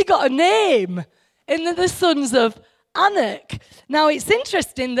 It's actually got a name, and they're the sons of Anak. Now, it's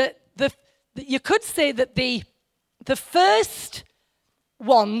interesting that you could say that the first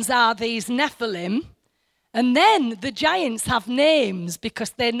ones are these Nephilim, and then the giants have names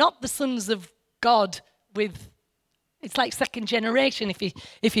because they're not the sons of God with... It's like second generation,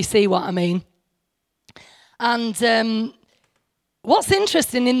 if you see what I mean. And what's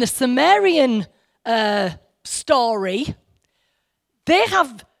interesting, in the Sumerian story, they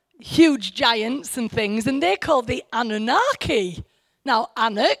have huge giants and things, and they're called the Anunnaki. Now,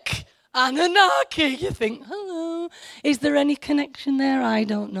 Anunnaki, you think, hello, is there any connection there? I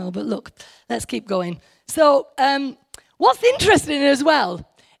don't know, but look, let's keep going. So what's interesting as well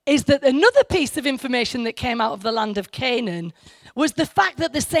is that another piece of information that came out of the land of Canaan was the fact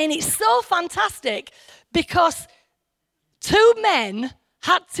that they're saying it's so fantastic because 2 men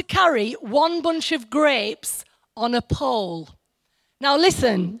had to carry one bunch of grapes on a pole. Now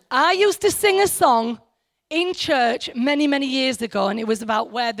listen, I used to sing a song in church many, many years ago, and it was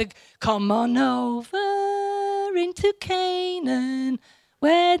about come on over into Canaan,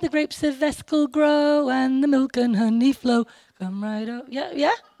 where the grapes of Eskel grow and the milk and honey flow. Come right up.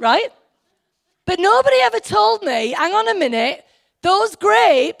 Yeah, right? But nobody ever told me, hang on a minute, those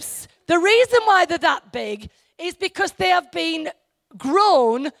grapes, the reason why they're that big is because they have been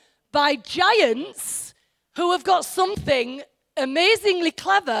grown by giants who have got something amazingly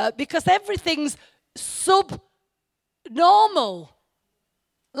clever because everything's subnormal.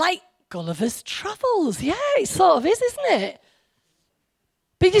 Like Gulliver's Travels. Yeah, it sort of is, isn't it?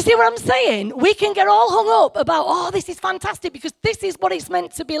 But you see what I'm saying? We can get all hung up about, this is fantastic because this is what it's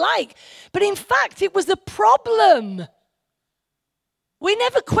meant to be like. But in fact, it was a problem. We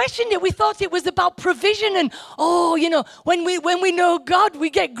never questioned it. We thought it was about provision and, when we know God, we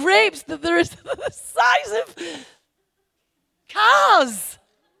get grapes that are the size of cars.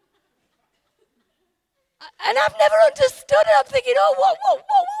 And I've never understood it. I'm thinking, what were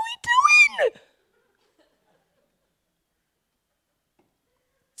we doing?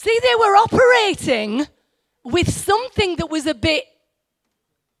 See, they were operating with something that was a bit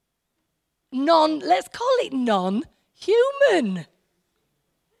let's call it non-human.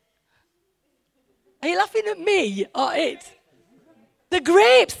 Are you laughing at me or it? The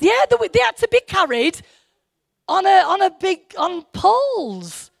grapes, yeah, they had to be carried on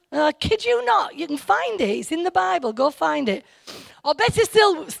poles. I kid you not, you can find it. It's in the Bible. Go find it. Or better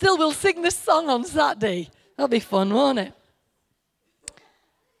still we'll sing this song on Saturday. That'll be fun, won't it?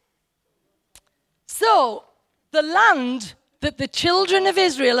 So, the land that the children of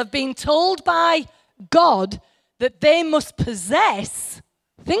Israel have been told by God that they must possess,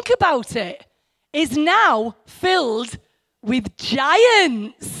 think about it, is now filled with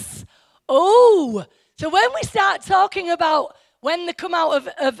giants. Oh, so when we start talking about when they come out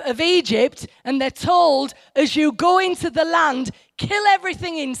of Egypt and they're told, as you go into the land, kill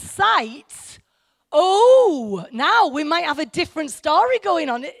everything in sight. Oh, now we might have a different story going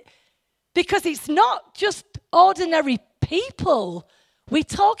on. Because it's not just ordinary people. We're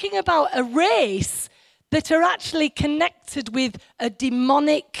talking about a race that are actually connected with a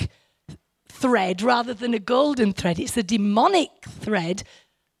demonic thread rather than a golden thread. It's a demonic thread.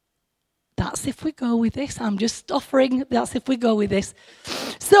 That's if we go with this. I'm just offering, that's if we go with this.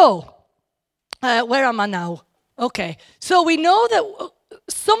 So, where am I now? Okay, so we know that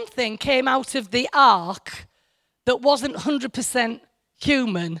something came out of the ark that wasn't 100%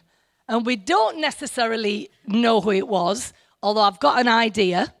 human, and we don't necessarily know who it was, although I've got an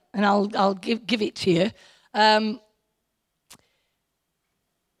idea, and I'll give it to you.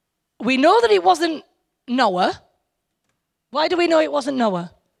 We know that it wasn't Noah. Why do we know it wasn't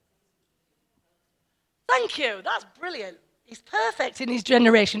Noah? Thank you. That's brilliant. He's perfect in his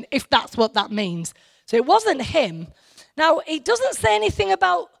generation, if that's what that means. So it wasn't him. Now, it doesn't say anything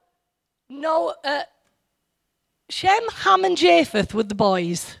about Shem, Ham, and Japheth were the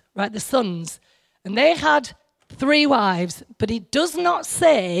boys, right, the sons. And they had 3 wives, but it does not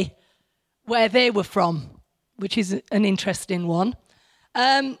say where they were from, which is an interesting one.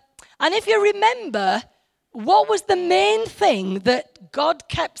 And if you remember, what was the main thing that God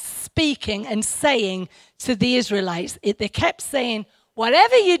kept speaking and saying to the Israelites? They kept saying,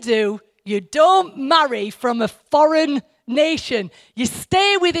 whatever you do, you don't marry from a foreign nation. You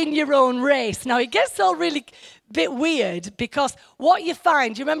stay within your own race. Now, it gets all really bit weird because what you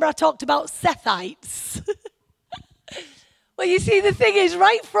find, do you remember I talked about Sethites? Well, you see, the thing is,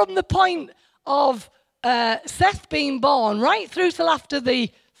 right from the point of Seth being born, right through till after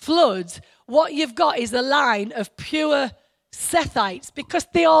the flood, what you've got is a line of pure Sethites because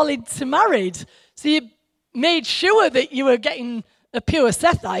they all intermarried. So you made sure that you were getting a pure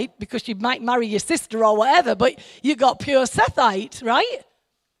Sethite because you might marry your sister or whatever, but you got pure Sethite, right?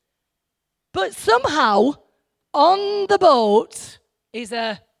 But somehow on the boat is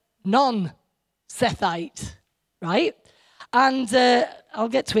a non-Sethite, right? And I'll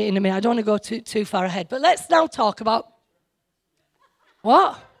get to it in a minute. I don't want to go too far ahead. But let's now talk about...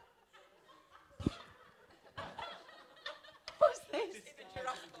 What? What's this?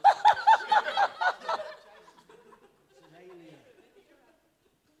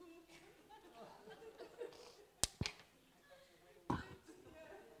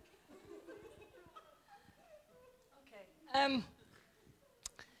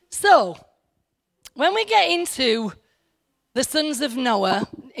 So, when we get into the sons of Noah,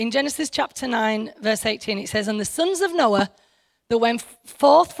 in Genesis chapter 9, verse 18, it says, and the sons of Noah that went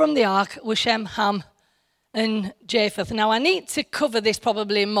forth from the ark were Shem, Ham, and Japheth. Now, I need to cover this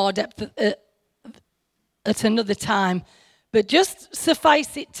probably in more depth at another time, but just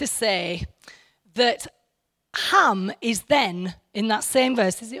suffice it to say that Ham is then, in that same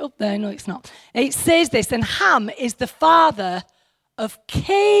verse, is it up there? No, it's not. It says this, and Ham is the father of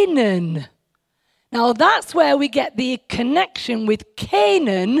Canaan. Now, that's where we get the connection with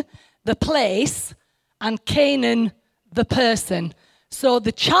Canaan, the place, and Canaan, the person. So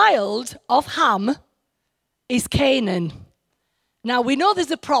the child of Ham is Canaan. Now, we know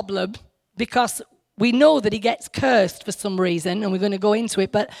there's a problem because we know that he gets cursed for some reason, and we're going to go into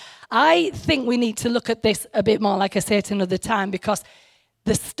it. But I think we need to look at this a bit more, like I say, at another time, because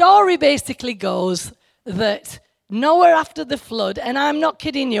the story basically goes that Noah after the flood, and I'm not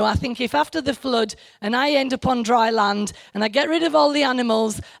kidding you, I think if after the flood and I end up on dry land and I get rid of all the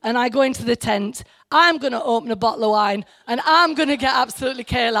animals and I go into the tent, I'm going to open a bottle of wine and I'm going to get absolutely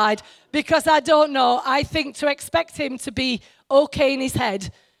kale-eyed because I don't know. I think to expect him to be okay in his head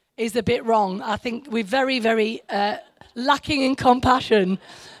is a bit wrong. I think we're very, very lacking in compassion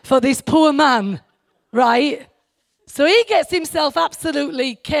for this poor man, right? So he gets himself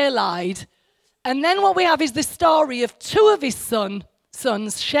absolutely kale-eyed. And then what we have is the story of 2 of his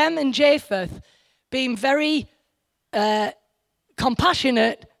sons, Shem and Japheth, being very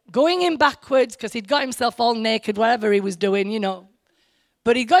compassionate, going in backwards because he'd got himself all naked, whatever he was doing, you know.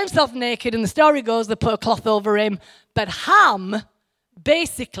 But he got himself naked, and the story goes they put a cloth over him. But Ham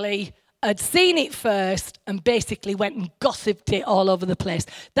basically had seen it first and basically went and gossiped it all over the place.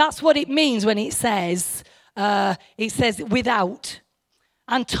 That's what it means when it says without,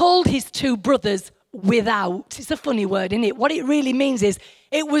 and told his two brothers without. It's a funny word, isn't it? What it really means is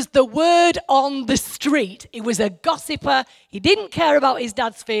it was the word on the street. He was a gossiper. He didn't care about his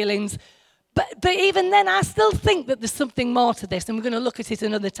dad's feelings. But even then, I still think that there's something more to this, and we're going to look at it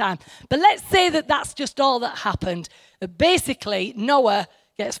another time. But let's say that that's just all that happened. Basically, Noah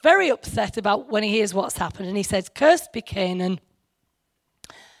gets very upset about when he hears what's happened, and he says, "Cursed be Canaan."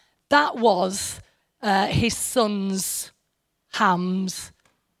 That was his son's, Ham's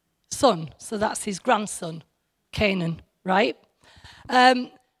son. So that's his grandson, Canaan, right?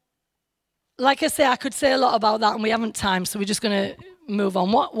 Like I say, I could say a lot about that, and we haven't time, so we're just going to move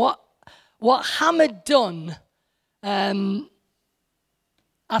on. What Ham had done, I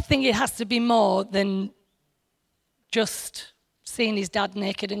think it has to be more than just seeing his dad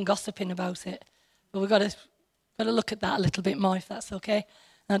naked and gossiping about it. But we've got to look at that a little bit more, if that's okay.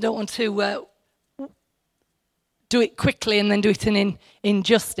 And I don't want to do it quickly and then do it in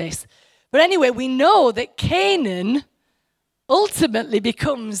injustice. But anyway, we know that Canaan ultimately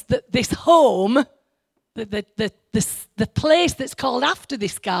becomes this home, the place that's called after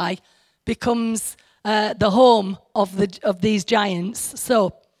this guy, becomes the home of these giants.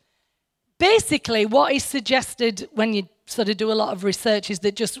 So basically what is suggested when you sort of do a lot of research is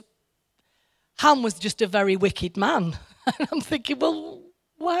that just Ham was just a very wicked man. And I'm thinking, well,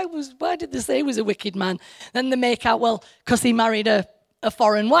 why did they say he was a wicked man? Then they make out, well, because he married a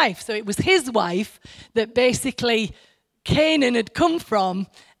foreign wife. So it was his wife that basically Canaan had come from,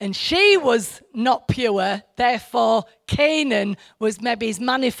 and she was not pure. Therefore, Canaan was maybe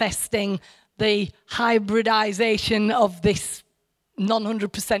manifesting the hybridization of this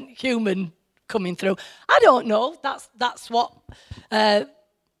non-100% human coming through. I don't know. That's what.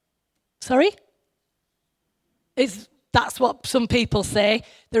 That's what some people say.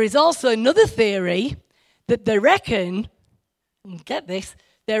 There is also another theory that they reckon. Get this.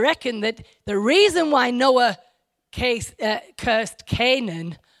 They reckon that the reason why Noah cursed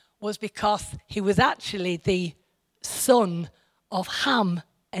Canaan was because he was actually the son of Ham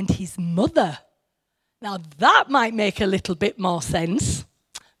and his mother. Now that might make a little bit more sense,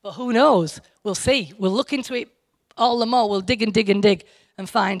 but who knows? We'll see. We'll look into it all the more. We'll dig and dig and dig and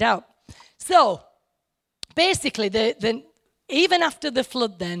find out. So basically, even after the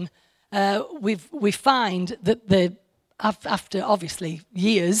flood, then we find that after obviously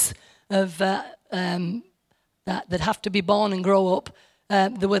years of that have to be born and grow up,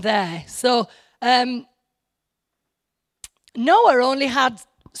 they were there. So Noah only had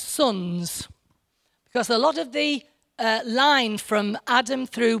sons, because a lot of the line from Adam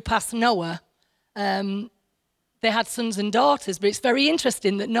through past Noah, they had sons and daughters. But it's very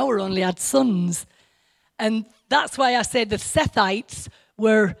interesting that Noah only had sons. And that's why I say the Sethites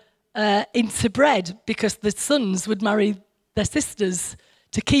were interbred, because the sons would marry their sisters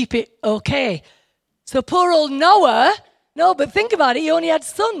to keep it okay. So poor old Noah, no, but think about it, he only had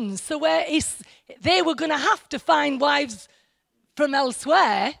sons. So they were going to have to find wives from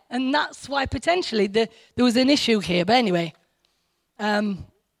elsewhere, and that's why potentially there was an issue here. But anyway,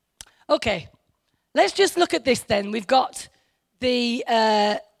 okay, let's just look at this then. We've got the,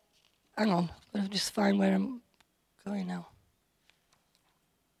 hang on, I'll just find where I'm going now.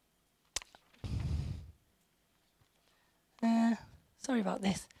 Sorry about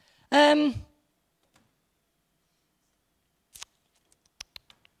this.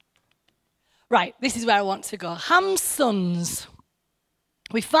 Right, this is where I want to go. Ham's sons.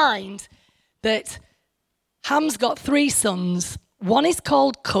 We find that Ham's got 3 sons. One is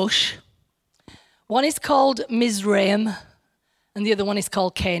called Cush, one is called Mizraim, and the other one is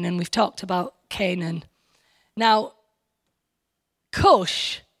called Canaan. We've talked about Canaan. Now,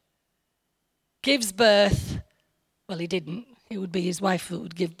 Cush gives birth, well, he didn't. It would be his wife that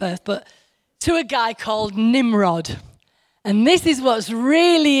would give birth, but to a guy called Nimrod. And this is what's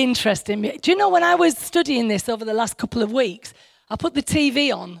really interesting. Do you know, when I was studying this over the last couple of weeks, I put the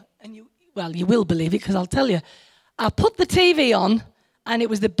TV on, and you will believe it because I'll tell you. I put the TV on, and it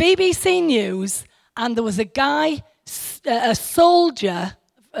was the BBC News, and there was a guy, a soldier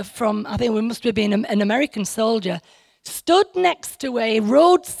from, I think it must have been an American soldier, stood next to a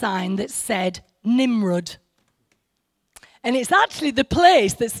road sign that said Nimrod. And it's actually the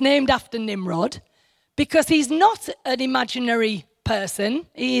place that's named after Nimrod, because he's not an imaginary person.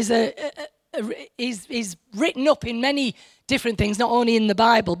 He's written up in many different things, not only in the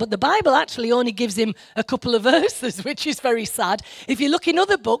Bible, but the Bible actually only gives him a couple of verses, which is very sad. If you look in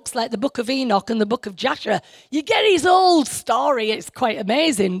other books, like the book of Enoch and the book of Joshua, you get his whole story. It's quite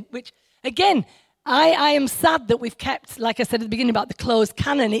amazing. again, I am sad that we've kept, like I said at the beginning about the closed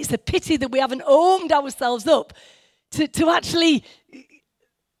canon, it's a pity that we haven't opened ourselves up to actually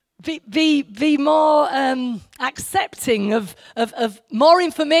be more accepting of more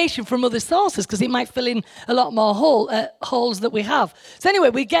information from other sources, because it might fill in a lot more holes that we have. So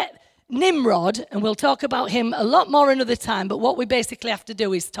anyway, we get Nimrod, and we'll talk about him a lot more another time, but what we basically have to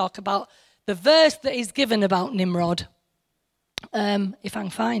do is talk about the verse that is given about Nimrod. If I can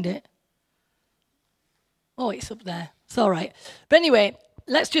find it. Oh, it's up there. It's all right. But anyway,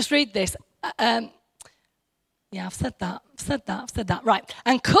 let's just read this. Yeah, I've said that. Right.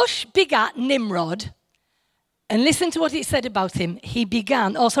 And Cush begat Nimrod. And listen to what it said about him. He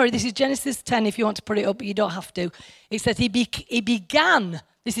began. Oh, sorry, this is Genesis 10 if you want to put it up, but you don't have to. It says he began.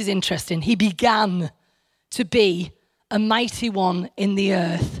 This is interesting. He began to be a mighty one in the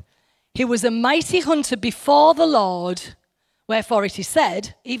earth. He was a mighty hunter before the Lord. Wherefore it is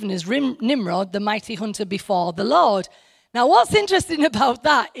said, even as Nimrod, the mighty hunter before the Lord. Now, what's interesting about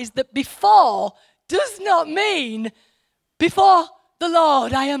that is that before does not mean before the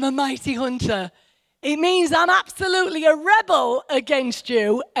Lord I am a mighty hunter. It means I'm absolutely a rebel against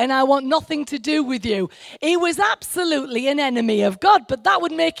you and I want nothing to do with you. He was absolutely an enemy of God, but that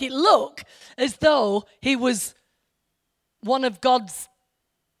would make it look as though he was one of God's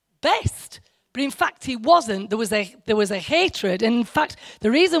best. But in fact, he wasn't. There was a hatred. And in fact,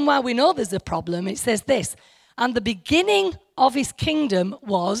 the reason why we know there's a problem, it says this, and the beginning of his kingdom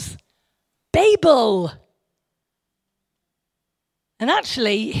was Babel. And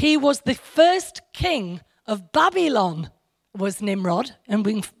actually, he was the first king of Babylon, was Nimrod. And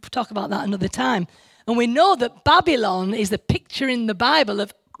we can talk about that another time. And we know that Babylon is a picture in the Bible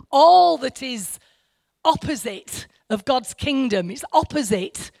of all that is opposite of God's kingdom. It's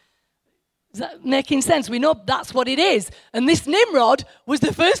opposite. Is that making sense? We know that's what it is. And this Nimrod was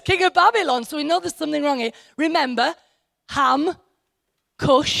the first king of Babylon, so we know there's something wrong here. Remember, Ham,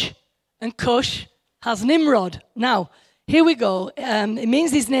 Cush, and Cush has Nimrod. Now, here we go. It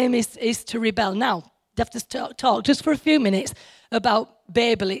means his name is to rebel. Now, I have to talk just for a few minutes about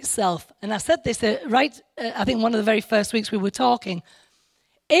Babel itself. And I said this I think one of the very first weeks we were talking.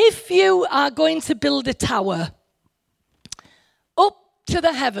 If you are going to build a tower up to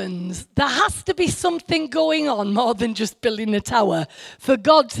the heavens, there has to be something going on more than just building a tower for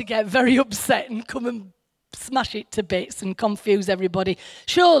God to get very upset and come and smash it to bits and confuse everybody.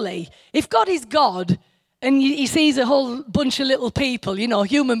 Surely, if God is God and he sees a whole bunch of little people,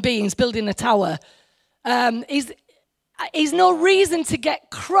 human beings building a tower, is no reason to get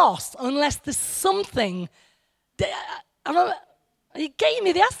cross unless there's something. You get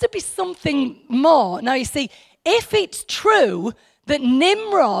me? There has to be something more. Now, you see, if it's true that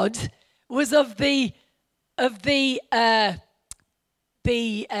Nimrod was of the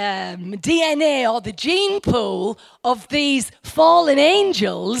DNA or the gene pool of these fallen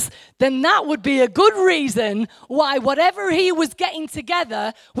angels, then that would be a good reason why whatever he was getting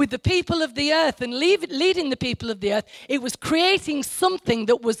together with the people of the earth and leading the people of the earth, it was creating something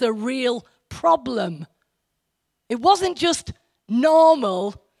that was a real problem. It wasn't just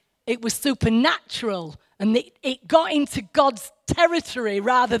normal, it was supernatural. And it got into God's territory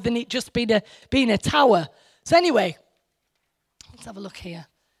rather than it just being a tower. So anyway, let's have a look here.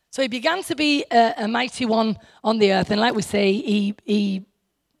 So he began to be a mighty one on the earth. And like we say, he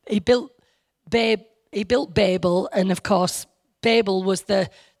built Babel. And of course, Babel was the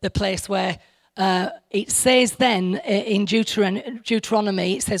place where it says then in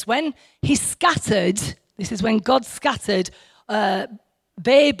Deuteronomy, it says when he scattered, this is when God scattered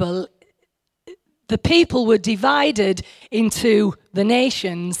Babel, the people were divided into the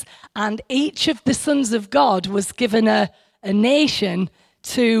nations, and each of the sons of God was given a nation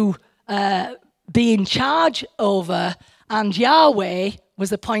to be in charge over, and Yahweh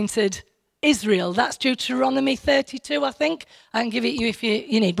was appointed Israel. That's Deuteronomy 32, I think. I can give it you if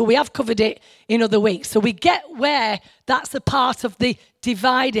you need, but we have covered it in other weeks. So we get where that's a part of the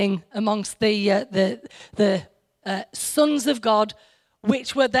dividing amongst the sons of God,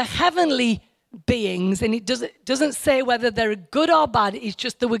 which were the heavenly beings, and it doesn't say whether they're good or bad. It's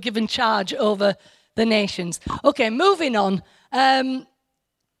just they were given charge over the nations. Okay, moving on.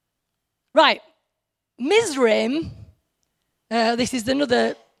 Right, Mizraim. This is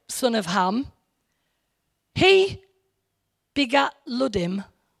another son of Ham. He begat Ludim.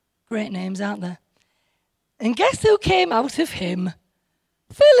 Great names, aren't there? And guess who came out of him?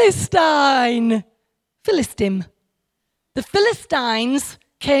 Philistine. The Philistines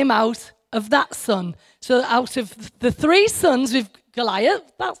came out of that son. So out of the three sons with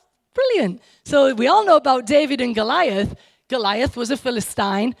Goliath, that's brilliant. So we all know about David and Goliath. Goliath was a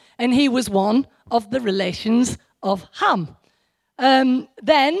Philistine, and he was one of the relations of Ham. Then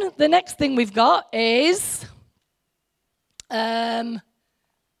the next thing we've got is, and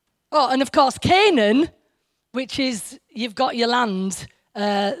of course Canaan, which is, you've got your land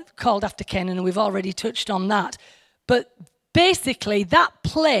called after Canaan, and we've already touched on that. But basically that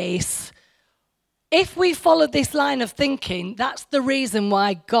place, if we followed this line of thinking, that's the reason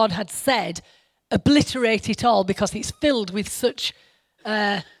why God had said, obliterate it all, because it's filled with such,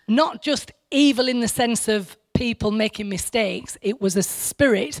 not just evil in the sense of people making mistakes. It was a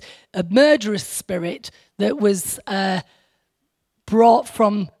spirit, a murderous spirit that was brought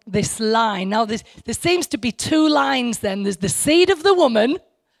from this line. Now, there seems to be two lines then. There's the seed of the woman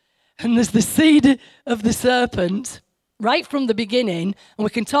and there's the seed of the serpent, right from the beginning. And we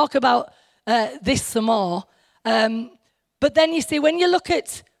can talk about this some more. But then you see, when you look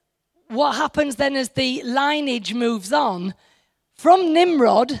at what happens then as the lineage moves on, from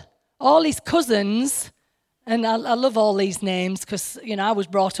Nimrod, all his cousins, and I love all these names because, I was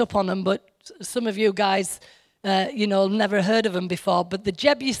brought up on them, but some of you guys, never heard of them before. But the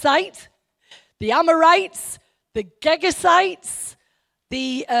Jebusite, the Amorites, the Gegasites,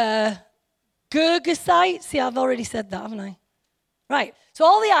 the Girgasites. Yeah, I've already said that, haven't I? Right. So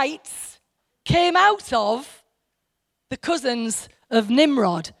all the ites came out of the cousins of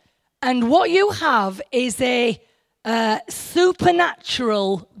Nimrod. And what you have is a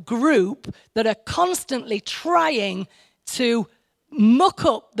supernatural group that are constantly trying to muck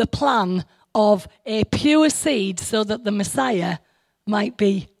up the plan of a pure seed so that the Messiah might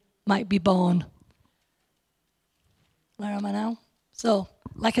be born. Where am I now? So,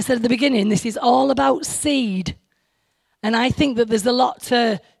 like I said at the beginning, this is all about seed. And I think that there's a lot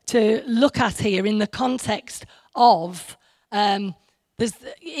to look at here in the context of...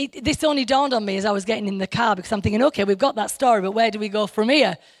 this only dawned on me as I was getting in the car, because I'm thinking, okay, we've got that story, but where do we go from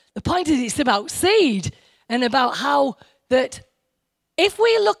here? The point is, it's about seed and about how that if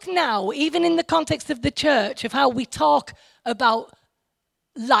we look now, even in the context of the church, of how we talk about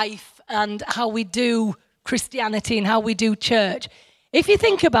life and how we do Christianity and how we do church, if you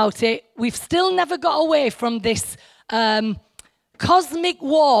think about it, we've still never got away from this cosmic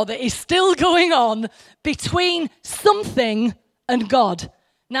war that is still going on between something and God.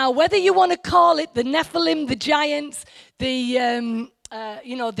 Now, whether you want to call it the Nephilim, the giants, the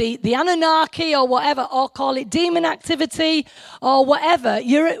Anunnaki or whatever, or call it demon activity or whatever,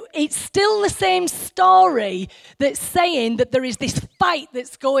 it's still the same story that's saying that there is this fight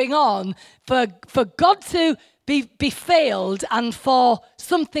that's going on for God to be failed and for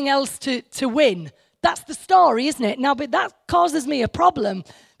something else to win. That's the story, isn't it? Now, but that causes me a problem,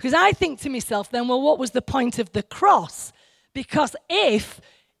 because I think to myself then, well, what was the point of the cross? Because if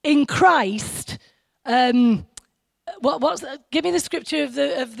in Christ, give me the scripture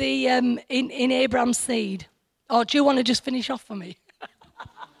of the in Abraham's seed, or do you want to just finish off for me?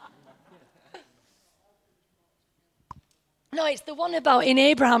 No, it's the one about in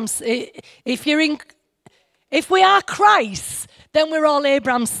Abraham's. If we are Christ, then we're all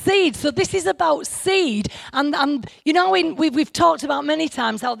Abraham's seed. So this is about seed. And we've talked about many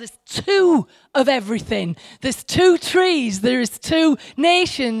times how there's two of everything. There's two trees, there's two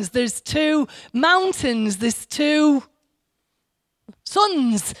nations, there's two mountains, there's two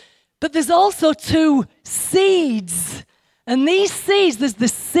suns. But there's also two seeds. And these seeds, there's the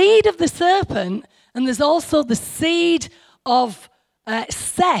seed of the serpent, and there's also the seed of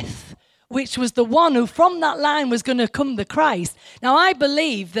Seth, which was the one who from that line was going to come the Christ. Now, I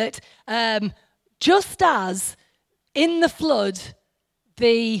believe that just as in the flood,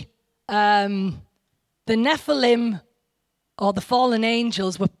 the Nephilim or the fallen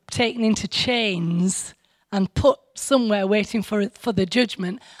angels were taken into chains and put somewhere waiting for the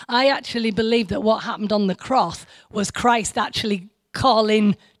judgment, I actually believe that what happened on the cross was Christ actually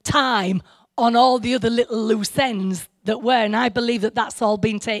calling time on all the other little loose ends that were, and I believe that that's all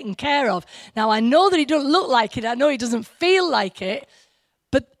been taken care of. Now, I know that it doesn't look like it, I know it doesn't feel like it,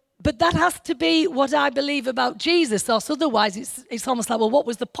 but that has to be what I believe about Jesus, or otherwise it's almost like, well, what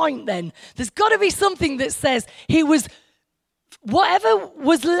was the point then? There's got to be something that says he was, whatever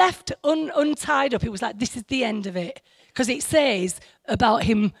was left untied up, it was like, this is the end of it. Because it says about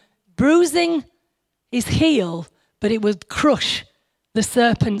him bruising his heel, but it would crush the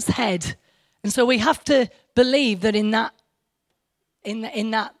serpent's head. And so we have to believe that in that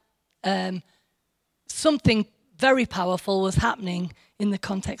something very powerful was happening in the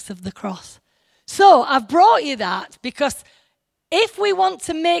context of the cross. So I've brought you that because if we want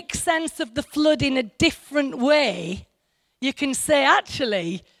to make sense of the flood in a different way, you can say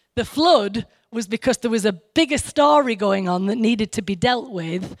actually the flood was because there was a bigger story going on that needed to be dealt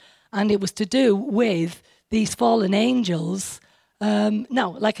with, and it was to do with these fallen angels.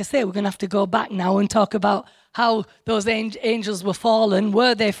 Now, like I say, we're going to have to go back now and talk about how those angels were fallen.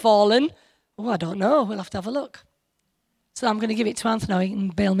 Were they fallen? Oh, I don't know. We'll have to have a look. So I'm going to give it to Anthony. He can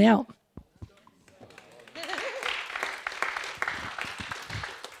bail me out.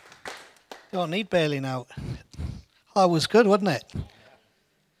 Don't need bailing out. That was good, wasn't it?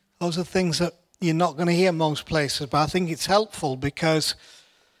 Those are things that you're not going to hear most places, but I think it's helpful because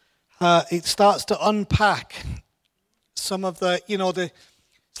it starts to unpack some of the,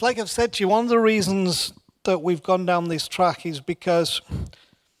 it's like I've said to you, one of the reasons that we've gone down this track is because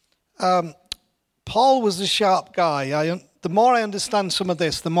Paul was a sharp guy. The more I understand some of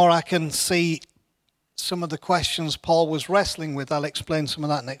this, the more I can see some of the questions Paul was wrestling with. I'll explain some of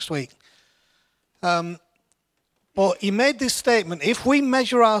that next week. But he made this statement: if we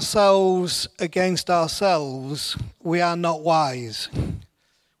measure ourselves against ourselves, we are not wise.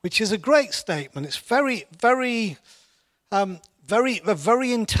 Which is a great statement. It's very, very, a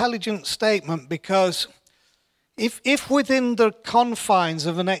very intelligent statement, because if within the confines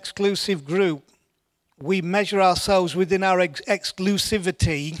of an exclusive group, we measure ourselves within our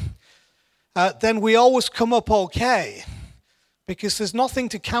exclusivity, then we always come up okay, because there's nothing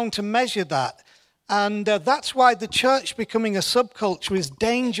to countermeasure that. And that's why the church becoming a subculture is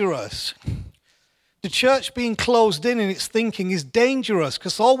dangerous. The church being closed in its thinking is dangerous,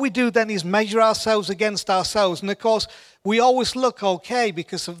 because all we do then is measure ourselves against ourselves. And of course, we always look okay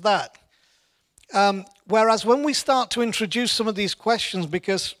because of that. Whereas when we start to introduce some of these questions,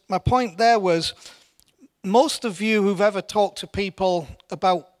 because my point there was, most of you who've ever talked to people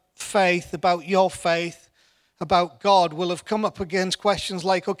about faith, about your faith, about God, will have come up against questions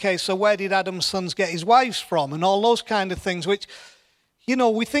like, okay, so where did Adam's sons get his wives from? And all those kind of things, which,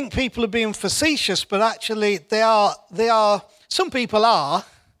 we think people are being facetious, but actually they are, some people are,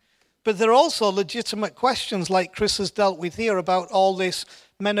 but they're also legitimate questions like Chris has dealt with here about all this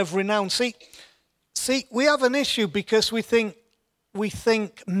men of renown. See, we have an issue because we think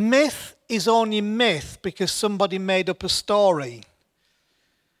myth is only myth because somebody made up a story.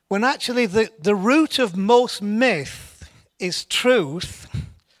 When actually the root of most myth is truth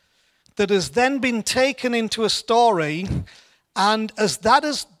that has then been taken into a story, and as that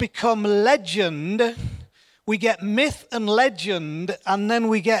has become legend, we get myth and legend, and then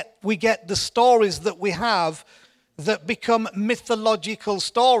we get the stories that we have that become mythological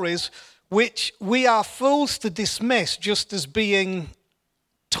stories, which we are fools to dismiss just as being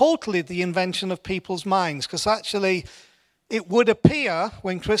totally the invention of people's minds, because actually it would appear,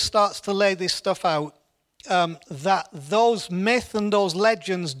 when Chris starts to lay this stuff out, that those myths and those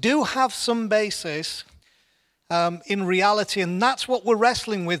legends do have some basis in reality, and that's what we're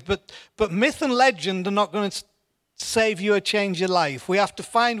wrestling with. But myth and legend are not going to save you or change your life. We have to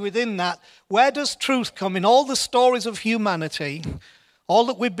find within that, where does truth come in all the stories of humanity, all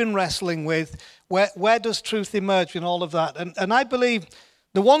that we've been wrestling with, where does truth emerge in all of that? And I believe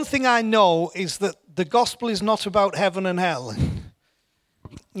the one thing I know is that the gospel is not about heaven and hell.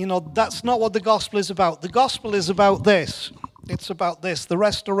 That's not what the gospel is about. The gospel is about this. It's about this, the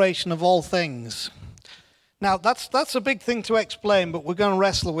restoration of all things. Now, that's a big thing to explain, but we're going to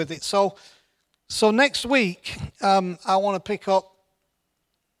wrestle with it. So next week, I want to pick up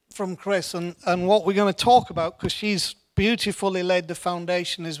from Chris, and what we're going to talk about, because she's beautifully laid the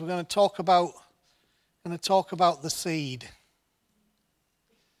foundation, is we're going to talk about the seed.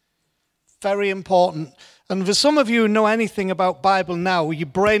 Very important. And for some of you who know anything about Bible now, your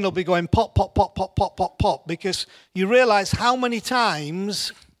brain will be going pop, pop, pop, pop, pop, pop, pop, because you realize how many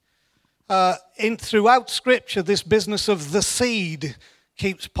times throughout Scripture this business of the seed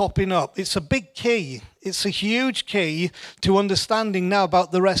keeps popping up. It's a big key. It's a huge key to understanding now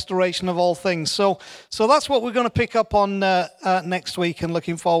about the restoration of all things. So that's what we're going to pick up on next week, and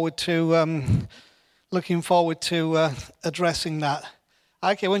looking forward to addressing that.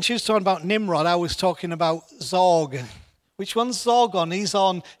 Okay, when she was talking about Nimrod, I was talking about Zog. Which one's Zog on?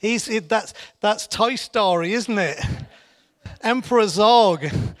 That's Toy Story, isn't it? Emperor Zog.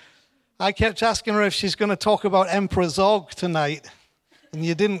 I kept asking her if she's going to talk about Emperor Zog tonight, and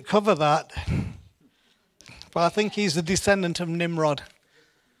you didn't cover that. But I think he's a descendant of Nimrod.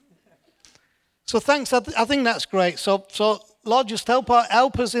 So thanks. I think that's great. So Lord, just help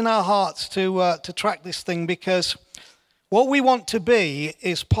us in our hearts to track this thing, because what we want to be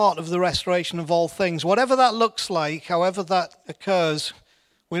is part of the restoration of all things. Whatever that looks like, however that occurs,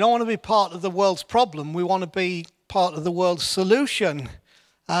 we don't want to be part of the world's problem. We want to be part of the world's solution.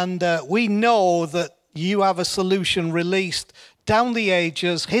 And we know that you have a solution released down the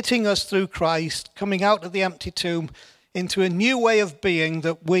ages, hitting us through Christ, coming out of the empty tomb into a new way of being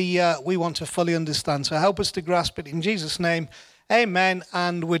that we want to fully understand. So help us to grasp it in Jesus' name. Amen,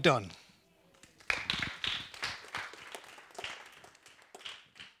 and we're done.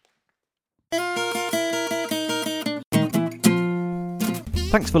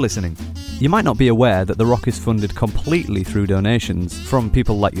 Thanks for listening. You might not be aware that The Rock is funded completely through donations from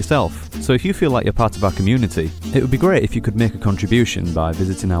people like yourself, so if you feel like you're part of our community, it would be great if you could make a contribution by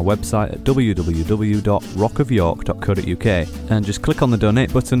visiting our website at www.rockofyork.co.uk and just click on the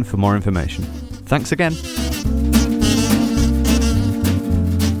donate button for more information. Thanks again.